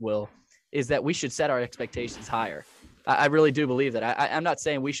told us, Will, is that we should set our expectations higher. I really do believe that. I'm not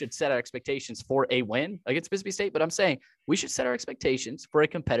saying we should set our expectations for a win against Mississippi State, but I'm saying we should set our expectations for a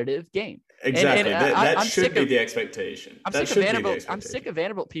competitive game. Exactly. That should be the expectation. I'm sick of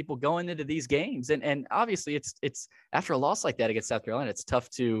Vanderbilt people going into these games. And obviously it's after a loss like that against South Carolina, it's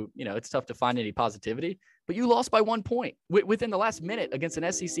tough to find any positivity. But you lost by 1 point within the last minute against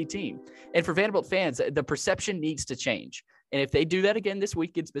an SEC team. And for Vanderbilt fans, the perception needs to change. And if they do that again this week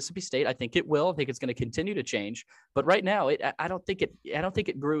against Mississippi State, I think it will. I think it's going to continue to change. But right now, I don't think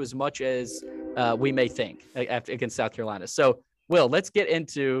it grew as much as we may think against South Carolina. So, Will, let's get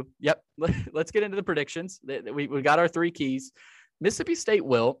into the predictions. We got our 3 keys. Mississippi State,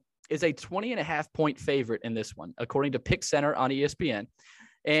 Will, is a 20.5 point favorite in this one, according to Pick Center on ESPN.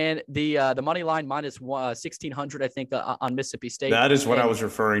 And the money line minus 1,600, I think, on Mississippi State. That is what I was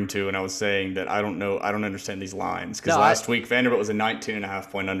referring to, and I was saying that I don't understand these lines, because last week Vanderbilt was a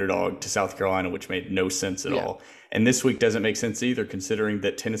 19.5-point underdog to South Carolina, which made no sense at all. And this week doesn't make sense either, considering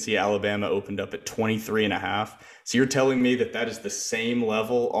that Tennessee, Alabama opened up at 23.5. So you're telling me that is the same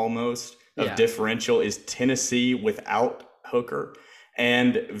level almost of differential is Tennessee without Hooker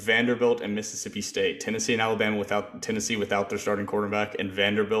and Vanderbilt and Mississippi State. Tennessee and Alabama without their starting quarterback, and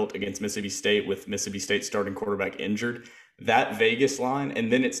Vanderbilt against Mississippi State with Mississippi State starting quarterback injured. That Vegas line,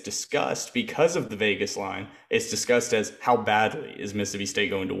 and then it's discussed because of the Vegas line, it's discussed as how badly is Mississippi State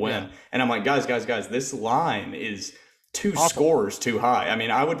going to win. And I'm like, guys, this line is two scores too high. I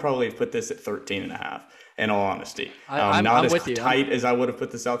mean, I would probably have put this at 13.5. In all honesty, I'm not as tight as I would have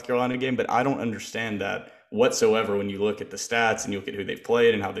put the South Carolina game, but I don't understand that whatsoever when you look at the stats and you look at who they've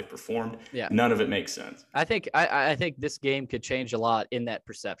played and how they've performed. None of it makes sense. I think this game could change a lot in that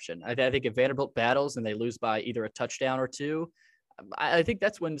perception. I think if Vanderbilt battles and they lose by either a touchdown or two, I think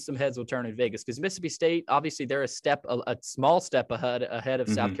that's when some heads will turn in Vegas, because Mississippi State, obviously they're a small step ahead of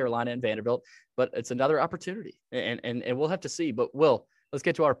South Carolina and Vanderbilt, but it's another opportunity, and we'll have to see. But let's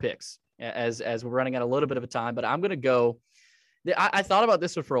get to our picks as we're running out a little bit of a time, but I'm going to go. I thought about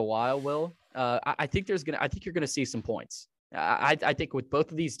this one for a while, Will. I think you're going to see some points. I think with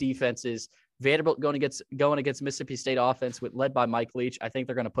both of these defenses, Vanderbilt going against Mississippi State offense led by Mike Leach, I think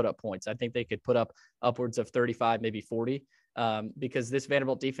they're going to put up points. I think they could put up upwards of 35, maybe 40, because this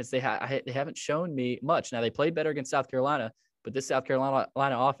Vanderbilt defense, they haven't shown me much. Now, they played better against South Carolina, but this South Carolina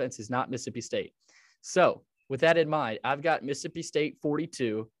offense is not Mississippi State. So with that in mind, I've got Mississippi State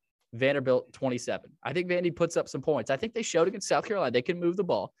 42, Vanderbilt 27. I think Vandy puts up some points. I think they showed against South Carolina they can move the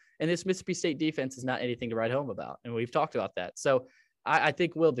ball, and this Mississippi State defense is not anything to write home about, and we've talked about that. So I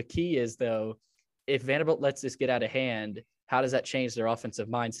think, Will, the key is, though, if Vanderbilt lets this get out of hand, how does that change their offensive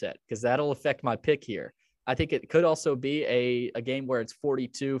mindset? Because that'll affect my pick here. I think it could also be a game where it's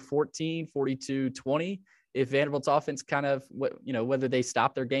 42-14, 42-20. If Vanderbilt's offense kind of, whether they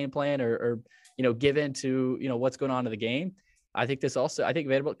stop their game plan or give in to, what's going on in the game. I think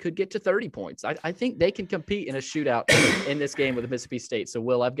Vanderbilt could get to 30 points. I think they can compete in a shootout in this game with Mississippi State. So,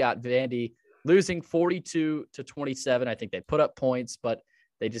 Will, I've got Vandy losing 42-27. I think they put up points, but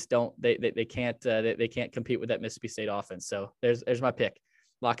they just don't. They can't compete with that Mississippi State offense. So there's my pick.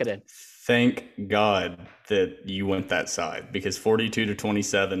 Lock it in. Thank God that you went that side, because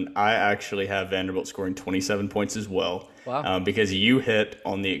 42-27, I actually have Vanderbilt scoring 27 points as well. Wow. Because you hit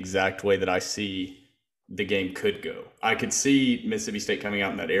on the exact way that I see the game could go. I could see Mississippi State coming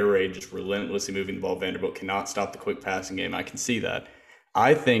out in that air raid, just relentlessly moving the ball. Vanderbilt cannot stop the quick passing game. I can see that.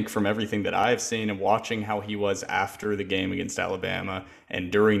 I think from everything that I've seen and watching how he was after the game against Alabama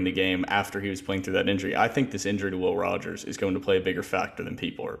and during the game after he was playing through that injury, I think this injury to Will Rogers is going to play a bigger factor than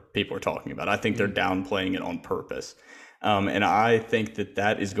people are talking about. I think they're downplaying it on purpose. And I think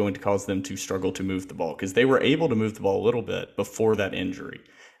that is going to cause them to struggle to move the ball, because they were able to move the ball a little bit before that injury.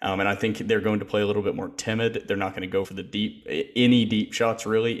 And I think they're going to play a little bit more timid. They're not going to go for any deep shots,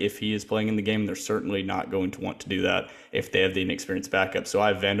 really. If he is playing in the game, they're certainly not going to want to do that if they have the inexperienced backup. So I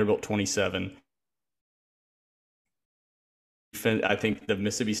have Vanderbilt 27. I think the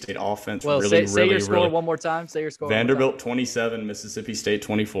Mississippi State offense say your score one more time. Say your score. Vanderbilt 27, Mississippi State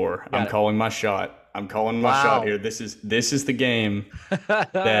 24. I'm calling my shot. I'm calling my shot here. This is the game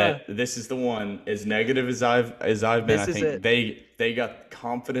this is the one. As negative as I've been, I think they got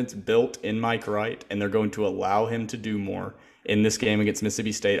confidence built in Mike Wright, and they're going to allow him to do more in this game against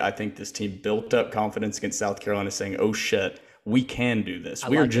Mississippi State. I think this team built up confidence against South Carolina, saying, "Oh shit, we can do this.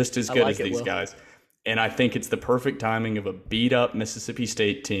 We are just as good as these guys." And I think it's the perfect timing of a beat-up Mississippi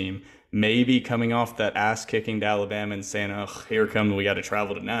State team, maybe coming off that ass-kicking to Alabama and saying, "Oh, here come, we got to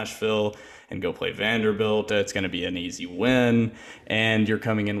travel to Nashville and go play Vanderbilt. It's going to be an easy win." And you're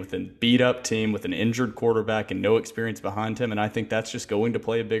coming in with a beat-up team with an injured quarterback and no experience behind him. And I think that's just going to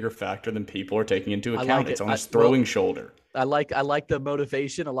play a bigger factor than people are taking into account. It's on his throwing shoulder. I like the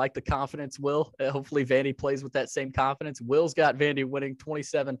motivation. I like the confidence, Will. Hopefully Vandy plays with that same confidence. Will's got Vandy winning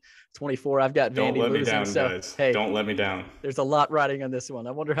 27-24. I've got Vandy losing. Don't let me down, guys. Hey, don't let me down. There's a lot riding on this one.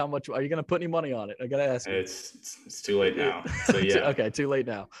 I wonder how much. Are you going to put any money on it? I got to ask you. It's too late now. So, yeah. Okay, too late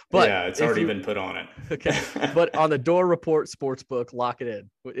now. But yeah, it's already been put on it. Okay. But on the Door Report Sportsbook, lock it in.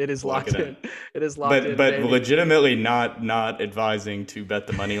 It is locked in. It is locked in. But legitimately not advising to bet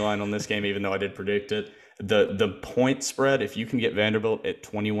the money line on this game, even though I did predict it. The point spread, if you can get Vanderbilt at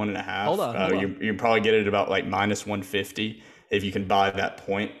 21.5, hold on. You can probably get it about like minus 150 if you can buy that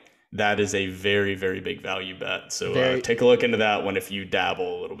point. That is a very, very big value bet. So take a look into that one if you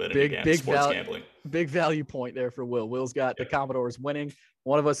dabble a little bit in sports gambling. Big value point there for Will. Will's got the Commodores winning.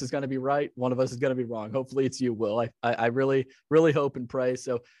 One of us is going to be right. One of us is going to be wrong. Hopefully it's you, Will. I really, really hope and pray.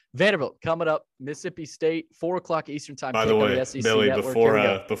 So Vanderbilt coming up, Mississippi State, 4:00 Eastern time. By the way, the SEC Billy,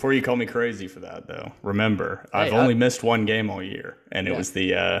 Network. before you call me crazy for that, though, remember I've only missed one game all year, and it was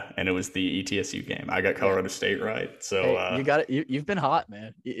the ETSU game. I got Colorado State right. So hey, you got it. You've been hot,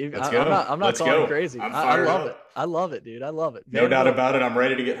 man. Let's go. I'm not calling crazy. I love it. I love it, dude. I love it. No doubt about it. I'm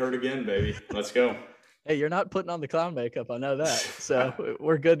ready to get hurt again, baby. Let's go. Hey, you're not putting on the clown makeup. I know that. So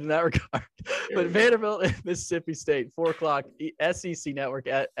we're good in that regard. But Vanderbilt and Mississippi State, 4:00 SEC Network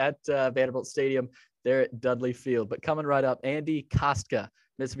at Vanderbilt Stadium there at Dudley Field. But coming right up, Andy Kostka,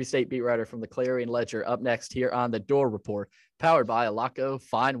 Mississippi State beat writer from the Clarion Ledger, up next here on the Door Report, powered by Alaco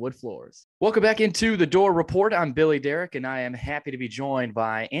Fine Wood Floors. Welcome back into the Door Report. I'm Billy Derrick, and I am happy to be joined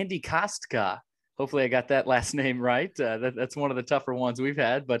by Andy Kostka. Hopefully I got that last name right. That's one of the tougher ones we've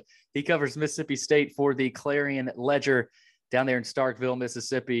had, but he covers Mississippi State for the Clarion Ledger down there in Starkville,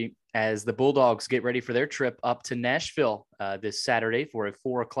 Mississippi, as the Bulldogs get ready for their trip up to Nashville this Saturday for a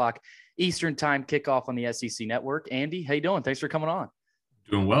 4:00 Eastern time kickoff on the SEC Network. Andy, how you doing? Thanks for coming on.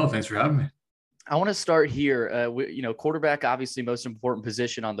 Doing well. Thanks for having me. I want to start here. Quarterback, obviously most important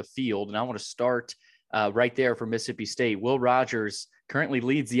position on the field, and I want to start right there for Mississippi State. Will Rogers currently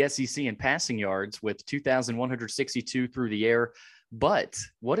leads the SEC in passing yards with 2,162 through the air. But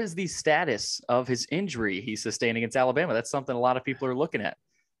what is the status of his injury he sustained against Alabama? That's something a lot of people are looking at.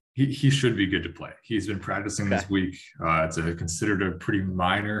 He should be good to play. He's been practicing this week. It's considered a pretty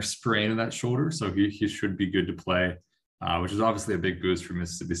minor sprain in that shoulder, so he should be good to play, which is obviously a big boost for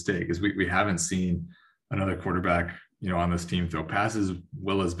Mississippi State because we haven't seen another quarterback, on this team throw passes.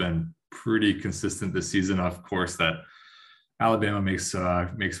 Will has been pretty consistent this season. Of course, that Alabama makes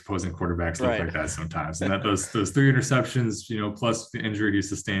opposing quarterbacks look like that sometimes, and that those 3 interceptions, plus the injury he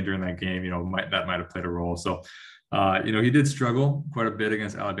sustained during that game, might have played a role. So, he did struggle quite a bit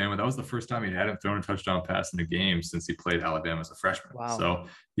against Alabama. That was the first time he hadn't thrown a touchdown pass in the game since he played Alabama as a freshman. Wow. So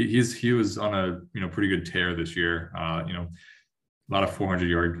he was on a pretty good tear this year. A lot of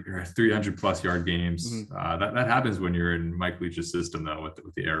 300 plus yard games. Mm-hmm. That happens when you're in Mike Leach's system, though, with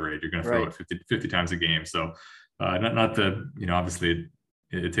the air raid. You're going to throw it 50 times a game. So obviously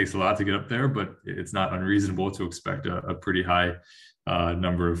it takes a lot to get up there, but it's not unreasonable to expect a pretty high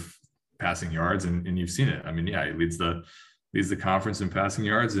number of passing yards. And you've seen it. I mean, he leads the conference in passing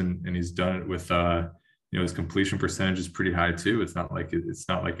yards, and he's done it with, his completion percentage is pretty high too. It's not like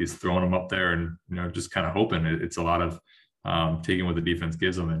he's throwing them up there and, just kind of hoping. It's a lot of taking what the defense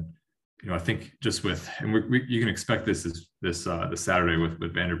gives them. And, I think just you can expect this Saturday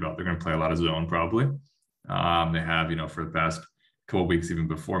with Vanderbilt. They're going to play a lot of zone probably. They have, for the past couple of weeks, even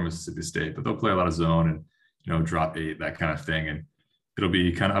before Mississippi State, but they'll play a lot of zone and, drop 8, that kind of thing. And it'll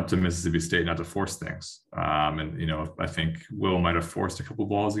be kind of up to Mississippi State not to force things. I think Will might have forced a couple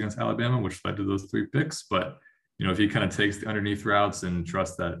balls against Alabama, which led to those 3 picks. But, if he kind of takes the underneath routes and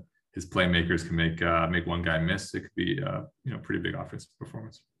trusts that his playmakers can make one guy miss, it could be pretty big offensive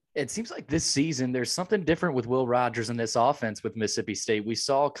performance. It seems like this season there's something different with Will Rogers in this offense with Mississippi State. We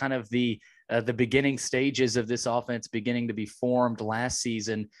saw kind of the beginning stages of this offense beginning to be formed last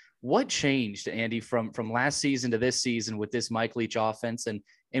season. What changed, Andy, from last season to this season with this Mike Leach offense? And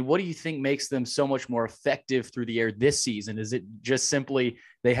what do you think makes them so much more effective through the air this season? Is it just simply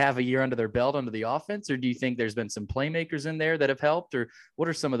they have a year under their belt under the offense, or do you think there's been some playmakers in there that have helped, or what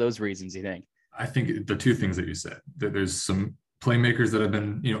are some of those reasons you think? I think the 2 things that you said, that there's some playmakers that have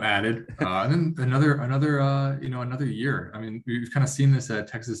been, added, and then another year. I mean, we've kind of seen this at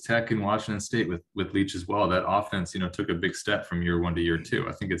Texas Tech and Washington State with Leach as well. That offense, took a big step from year 1 to year 2.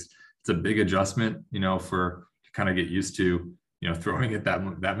 I think it's a big adjustment, to kind of get used to, throwing it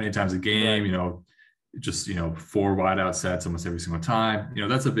that many times a game, just 4 wide out sets almost every single time.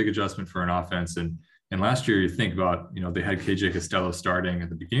 That's a big adjustment for an offense. And last year, you think about, they had KJ Costello starting at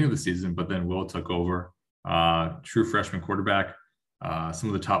the beginning of the season, but then Will took over. True freshman quarterback, some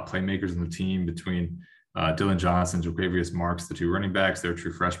of the top playmakers in the team between Dylan Johnson, Jaquavius Marks, the 2 running backs, they're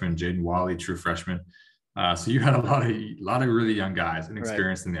true freshmen. Jaden Wally, true freshman. So you had a lot of really young guys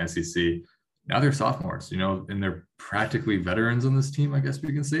inexperienced in the SEC. Now they're sophomores, and they're practically veterans on this team, I guess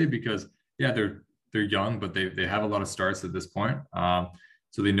we can say, because they're young, but they have a lot of starts at this point.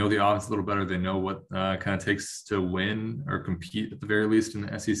 So they know the offense a little better. They know what kind of takes to win or compete at the very least in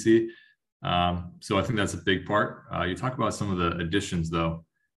the SEC. So I think that's a big part. You talk about some of the additions though,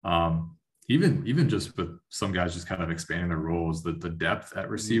 even just with some guys just kind of expanding their roles, the depth at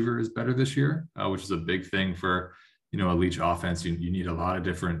receiver is better this year, which is a big thing for, a Leach offense. You need a lot of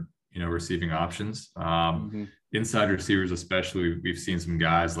different receiving options. Inside receivers, especially, we've seen some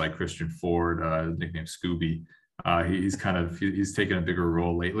guys like Christian Ford, nicknamed Scooby. He's taken a bigger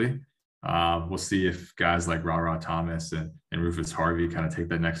role lately. We'll see if guys like Ra Thomas and Rufus Harvey kind of take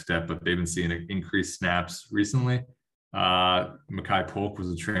that next step, but they've been seeing increased snaps recently. Mekhi Polk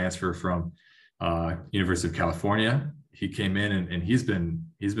was a transfer from University of California. He came in and he's been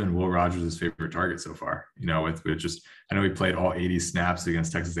Will Rogers' favorite target so far. With just, I know he played all 80 snaps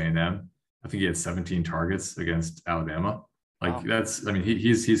against Texas A&M. I think he had 17 targets against Alabama.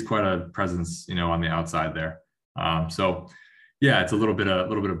 He's quite a presence, on the outside there. So yeah, it's a little bit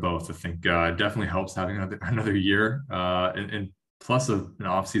of both. I think definitely helps having another year, and plus an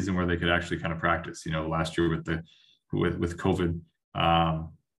off season where they could actually kind of practice. Last year with COVID,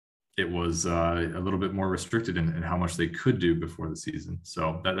 it was a little bit more restricted in how much they could do before the season.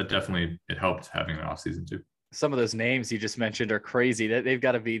 So that definitely, it helped having an off season too. Some of those names you just mentioned are crazy. They've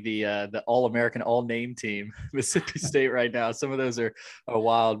got to be the All-American, all-name team, Mississippi State right now. Some of those are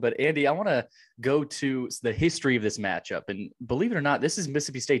wild. But Andy, I want to go to the history of this matchup. And believe it or not, this is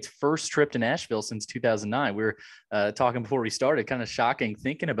Mississippi State's first trip to Nashville since 2009. We were talking before we started, kind of shocking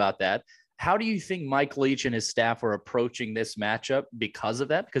thinking about that. How do you think Mike Leach and his staff are approaching this matchup because of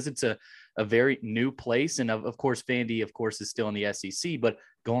that? Because it's a very new place. And of course, Vandy, is still in the SEC, but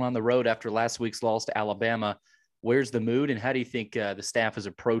going on the road after last week's loss to Alabama, where's the mood? And how do you think the staff is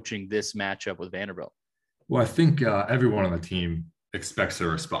approaching this matchup with Vanderbilt? Well, I think everyone on the team expects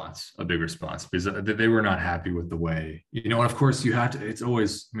a big response, because they were not happy with the way, and of course you have to, it's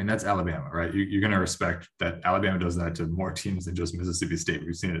always, that's Alabama, right? You're going to respect that Alabama does that to more teams than just Mississippi State.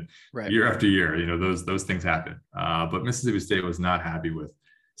 We've seen it year after year, those things happen. But Mississippi State was not happy with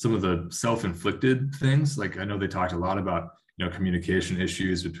some of the self-inflicted things. Like, I know they talked a lot about, communication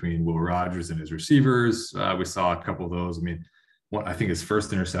issues between Will Rogers and his receivers. We saw a couple of those. I think his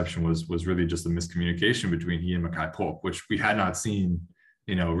first interception was really just a miscommunication between he and Mekhi Polk, which we had not seen,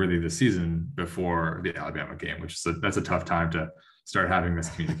 really this season before the Alabama game, that's a tough time to start having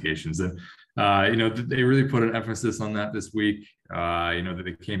miscommunications. And, they really put an emphasis on that this week. That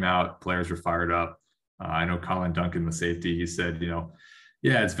they came out, players were fired up. I know Colin Duncan, the safety, he said,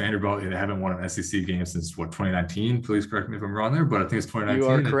 yeah, it's Vanderbilt. They haven't won an SEC game since 2019. Please correct me if I'm wrong there, but I think it's 2019. You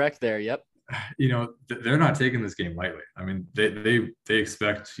are correct there. Yep. They're not taking this game lightly. They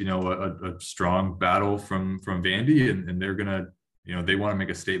expect, a strong battle from Vandy, and they're gonna, they want to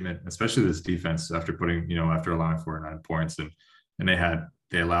make a statement, especially this defense after after allowing 49 points, and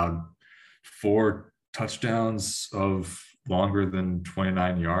they allowed 4 touchdowns of longer than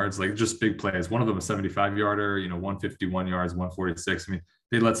 29 yards, like just big plays. One of them a 75-yarder, 151 yards, 146.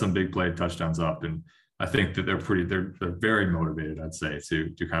 They let some big play touchdowns up, and I think that they're very motivated, I'd say,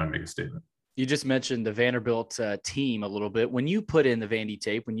 to kind of make a statement. You just mentioned the Vanderbilt team a little bit. When you put in the Vandy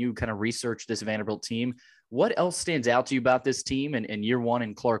tape, when you kind of research this Vanderbilt team, what else stands out to you about this team and year one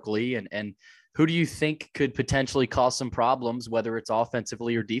in Clark Lee? And who do you think could potentially cause some problems, whether it's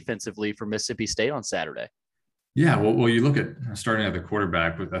offensively or defensively, for Mississippi State on Saturday? Yeah, well, you look at starting at the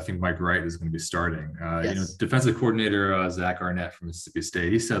quarterback, but I think Mike Wright is going to be starting. Yes. Defensive coordinator Zach Arnett from Mississippi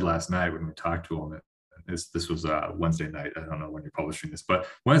State, he said last night when we talked to him that this was Wednesday night. I don't know when you're publishing this, but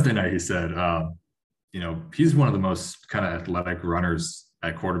Wednesday night he said, he's one of the most kind of athletic runners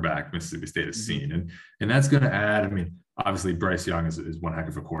at quarterback Mississippi State has seen, and that's going to add. Obviously Bryce Young is one heck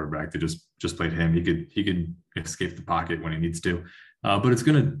of a quarterback. They just played him. He could escape the pocket when he needs to, but it's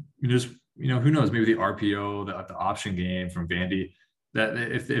going to who knows, maybe the RPO, the option game from Vandy, that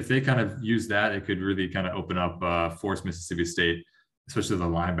if they kind of use that, it could really kind of open up, force Mississippi State, especially the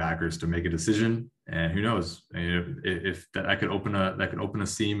linebackers, to make a decision. And who knows, if that could open a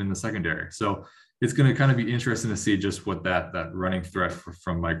seam in the secondary. So it's going to kind of be interesting to see just what that running threat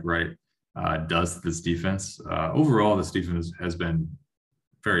from Mike Wright does to this defense. Overall, this defense has been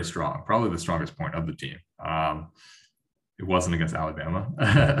very strong, probably the strongest point of the team. It wasn't against Alabama,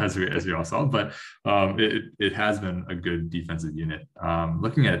 as we all saw, but it has been a good defensive unit.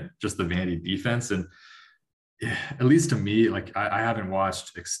 Looking at just the Vandy defense, and at least to me, like I haven't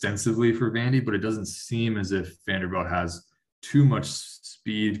watched extensively for Vandy, but it doesn't seem as if Vanderbilt has too much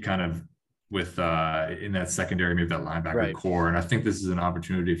speed kind of with in that secondary, maybe that linebacker core. And I think this is an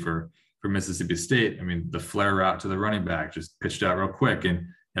opportunity for Mississippi State. The flare route to the running back, just pitched out real quick and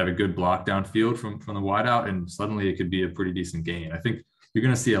have a good block downfield from the wideout, and suddenly it could be a pretty decent gain. I think you're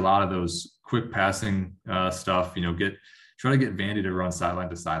going to see a lot of those quick passing stuff, try to get Vandy to run sideline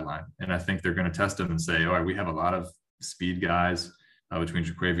to sideline. And I think they're going to test them and say, all right, we have a lot of speed guys between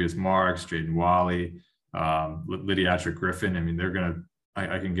Jaquavius Marks, Jaden Wally, Lydiatric Griffin. They're going to,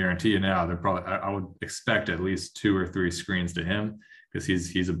 I can guarantee you now, they're probably, I would expect at least 2 or 3 screens to him. because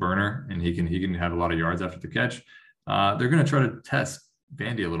he's a burner and he can have a lot of yards after the catch. They're going to try to test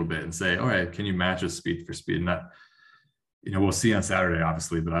Vandy a little bit and say, all right, can you match us speed for speed? And that, we'll see on Saturday,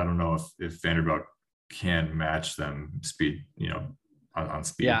 obviously, but I don't know if Vanderbilt can match them speed, on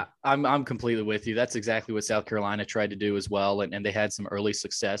speed. Yeah, I'm completely with you. That's exactly what South Carolina tried to do as well, and they had some early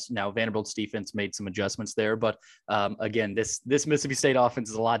success. Now Vanderbilt's defense made some adjustments there, but again, this Mississippi State offense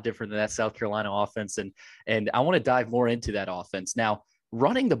is a lot different than that South Carolina offense, and I want to dive more into that offense. Now,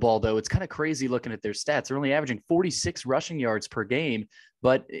 running the ball, though, it's kind of crazy looking at their stats. They're only averaging 46 rushing yards per game,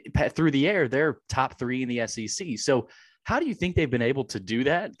 but through the air, they're top 3 in the SEC. So how do you think they've been able to do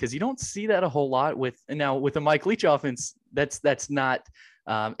that? Because you don't see that a whole lot with a Mike Leach offense. That's not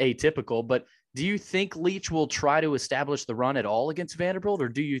atypical. But do you think Leach will try to establish the run at all against Vanderbilt, or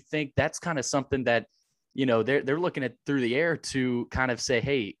do you think that's kind of something that they're looking at through the air to kind of say,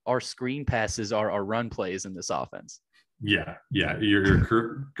 hey, our screen passes are our run plays in this offense? Yeah,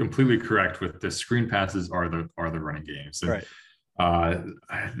 you're completely correct. With the screen passes are the running games. And, right.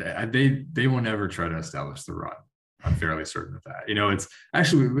 They will never try to establish the run. I'm fairly certain of that. It's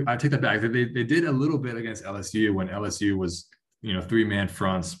actually, I take that back. They did a little bit against LSU when LSU was, 3-man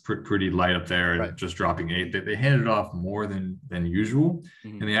fronts, pretty light up there, right, just dropping 8. They handed it off more than usual,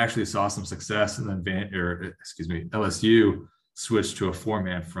 mm-hmm, and they actually saw some success. And then LSU switched to a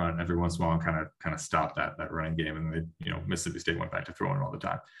 4-man front every once in a while and kind of stopped that running game. And they, Mississippi State went back to throwing it all the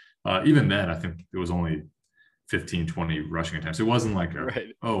time. Even then, I think it was only 15, 20 rushing attempts. It wasn't like right,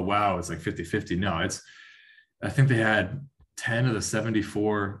 oh wow, it's like 50-50. No, I think they had 10 of the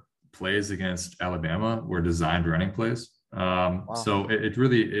 74 plays against Alabama were designed running plays. wow. So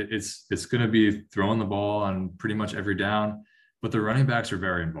it's going to be throwing the ball on pretty much every down, but the running backs are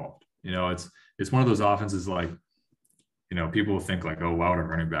very involved. It's one of those offenses like, people think like, oh, wow, what a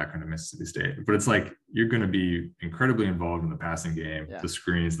running back into Mississippi State, but it's like, you're going to be incredibly involved in the passing game, yeah, the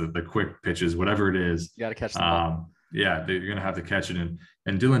screens, the quick pitches, whatever it is. You got to catch the ball. Yeah, you're going to have to catch it.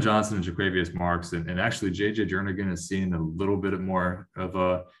 And Dylan Johnson and Jaquavius Marks and actually JJ Jernigan has seen a little bit more of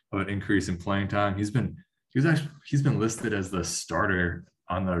an increase in playing time. He's been listed as the starter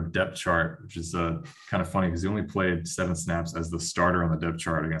on the depth chart, which is kind of funny because he only played 7 snaps as the starter on the depth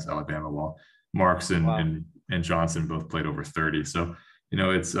chart against Alabama, while Marks and Johnson both played over 30. So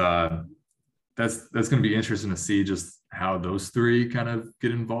it's that's going to be interesting to see just how those 3 kind of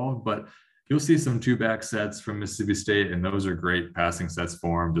get involved, but you'll see some 2-back sets from Mississippi State, and those are great passing sets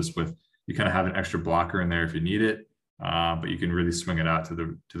for them. Just with, you kind of have an extra blocker in there if you need it, but you can really swing it out to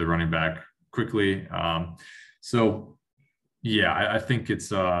the running back quickly. So yeah, I think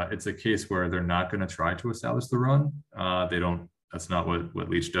it's a case where they're not going to try to establish the run. They don't. That's not what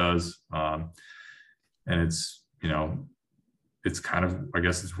Leach does, and it's it's kind of, I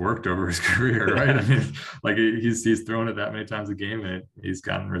guess it's worked over his career, right? I mean, like he's thrown it that many times a game and he's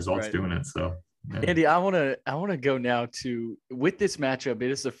gotten results right, doing it. So, yeah. Andy, I want to go now to, with this matchup, it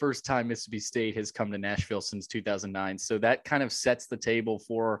is the first time Mississippi State has come to Nashville since 2009. So that kind of sets the table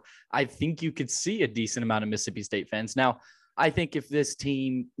for, I think you could see a decent amount of Mississippi State fans. Now, I think if this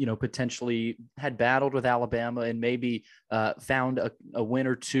team, potentially had battled with Alabama and maybe found a win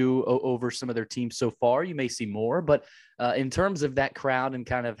or 2 over some of their teams so far, you may see more. But in terms of that crowd and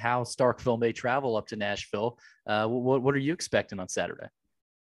kind of how Starkville may travel up to Nashville, what are you expecting on Saturday?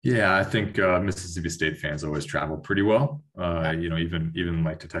 Yeah, I think Mississippi State fans always travel pretty well. Even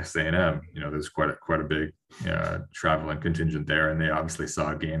like to Texas A&M, there's quite a big traveling contingent there, and they obviously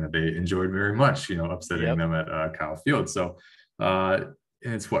saw a game that they enjoyed very much. Upsetting them at Kyle Field. So, and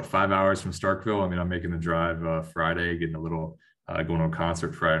it's 5 hours from Starkville. I mean, I'm making the drive Friday, getting a little going to a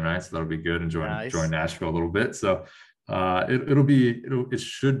concert Friday night, so that'll be good. Enjoying Nashville a little bit. So it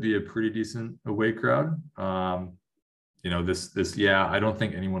should be a pretty decent away crowd. I don't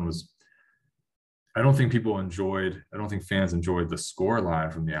think fans enjoyed the score line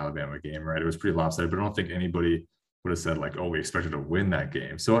from the Alabama game, right? It was pretty lopsided, but I don't think anybody would have said like, oh, we expected to win that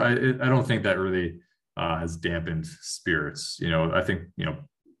game. So I don't think that really has dampened spirits. I think,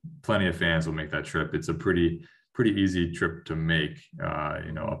 plenty of fans will make that trip. It's a pretty easy trip to make,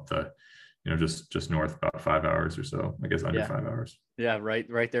 up the, just north about 5 hours or so, I guess under 5 hours. Yeah,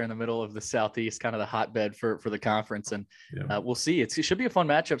 right there in the middle of the Southeast, kind of the hotbed for the conference. And we'll see. It should be a fun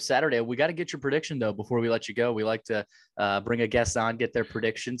matchup Saturday. We got to get your prediction, though, before we let you go. We like to bring a guest on, get their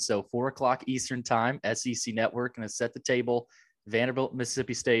prediction. So 4:00 Eastern time, SEC Network, and set the table. Vanderbilt,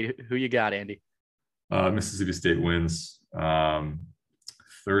 Mississippi State. Who you got, Andy? Mississippi State wins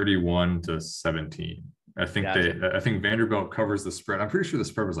 31-17. I think Vanderbilt covers the spread. I'm pretty sure the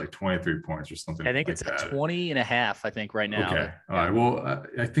spread was like 23 points or something. I think it's at 20.5, I think, right now. Okay. All right. Well,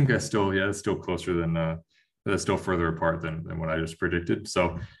 I think that's still closer than that's still further apart than what I just predicted.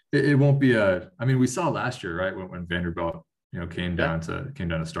 So it won't be we saw last year, right, when Vanderbilt, came down to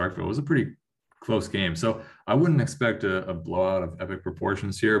Starkville. It was a pretty close game. So I wouldn't expect a blowout of epic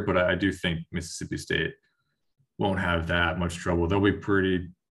proportions here, but I do think Mississippi State won't have that much trouble. They'll be pretty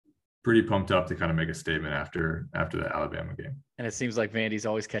pumped up to kind of make a statement after the Alabama game. And it seems like Vandy's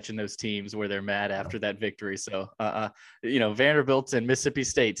always catching those teams where they're mad after that victory. So, Vanderbilt and Mississippi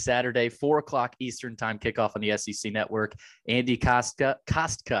State, Saturday, 4:00 Eastern time kickoff on the SEC Network. Andy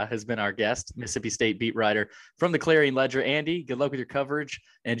Kostka has been our guest, Mississippi State beat writer from the Clarion Ledger. Andy, good luck with your coverage.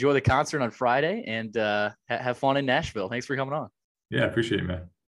 Enjoy the concert on Friday and have fun in Nashville. Thanks for coming on. Yeah, appreciate it, man.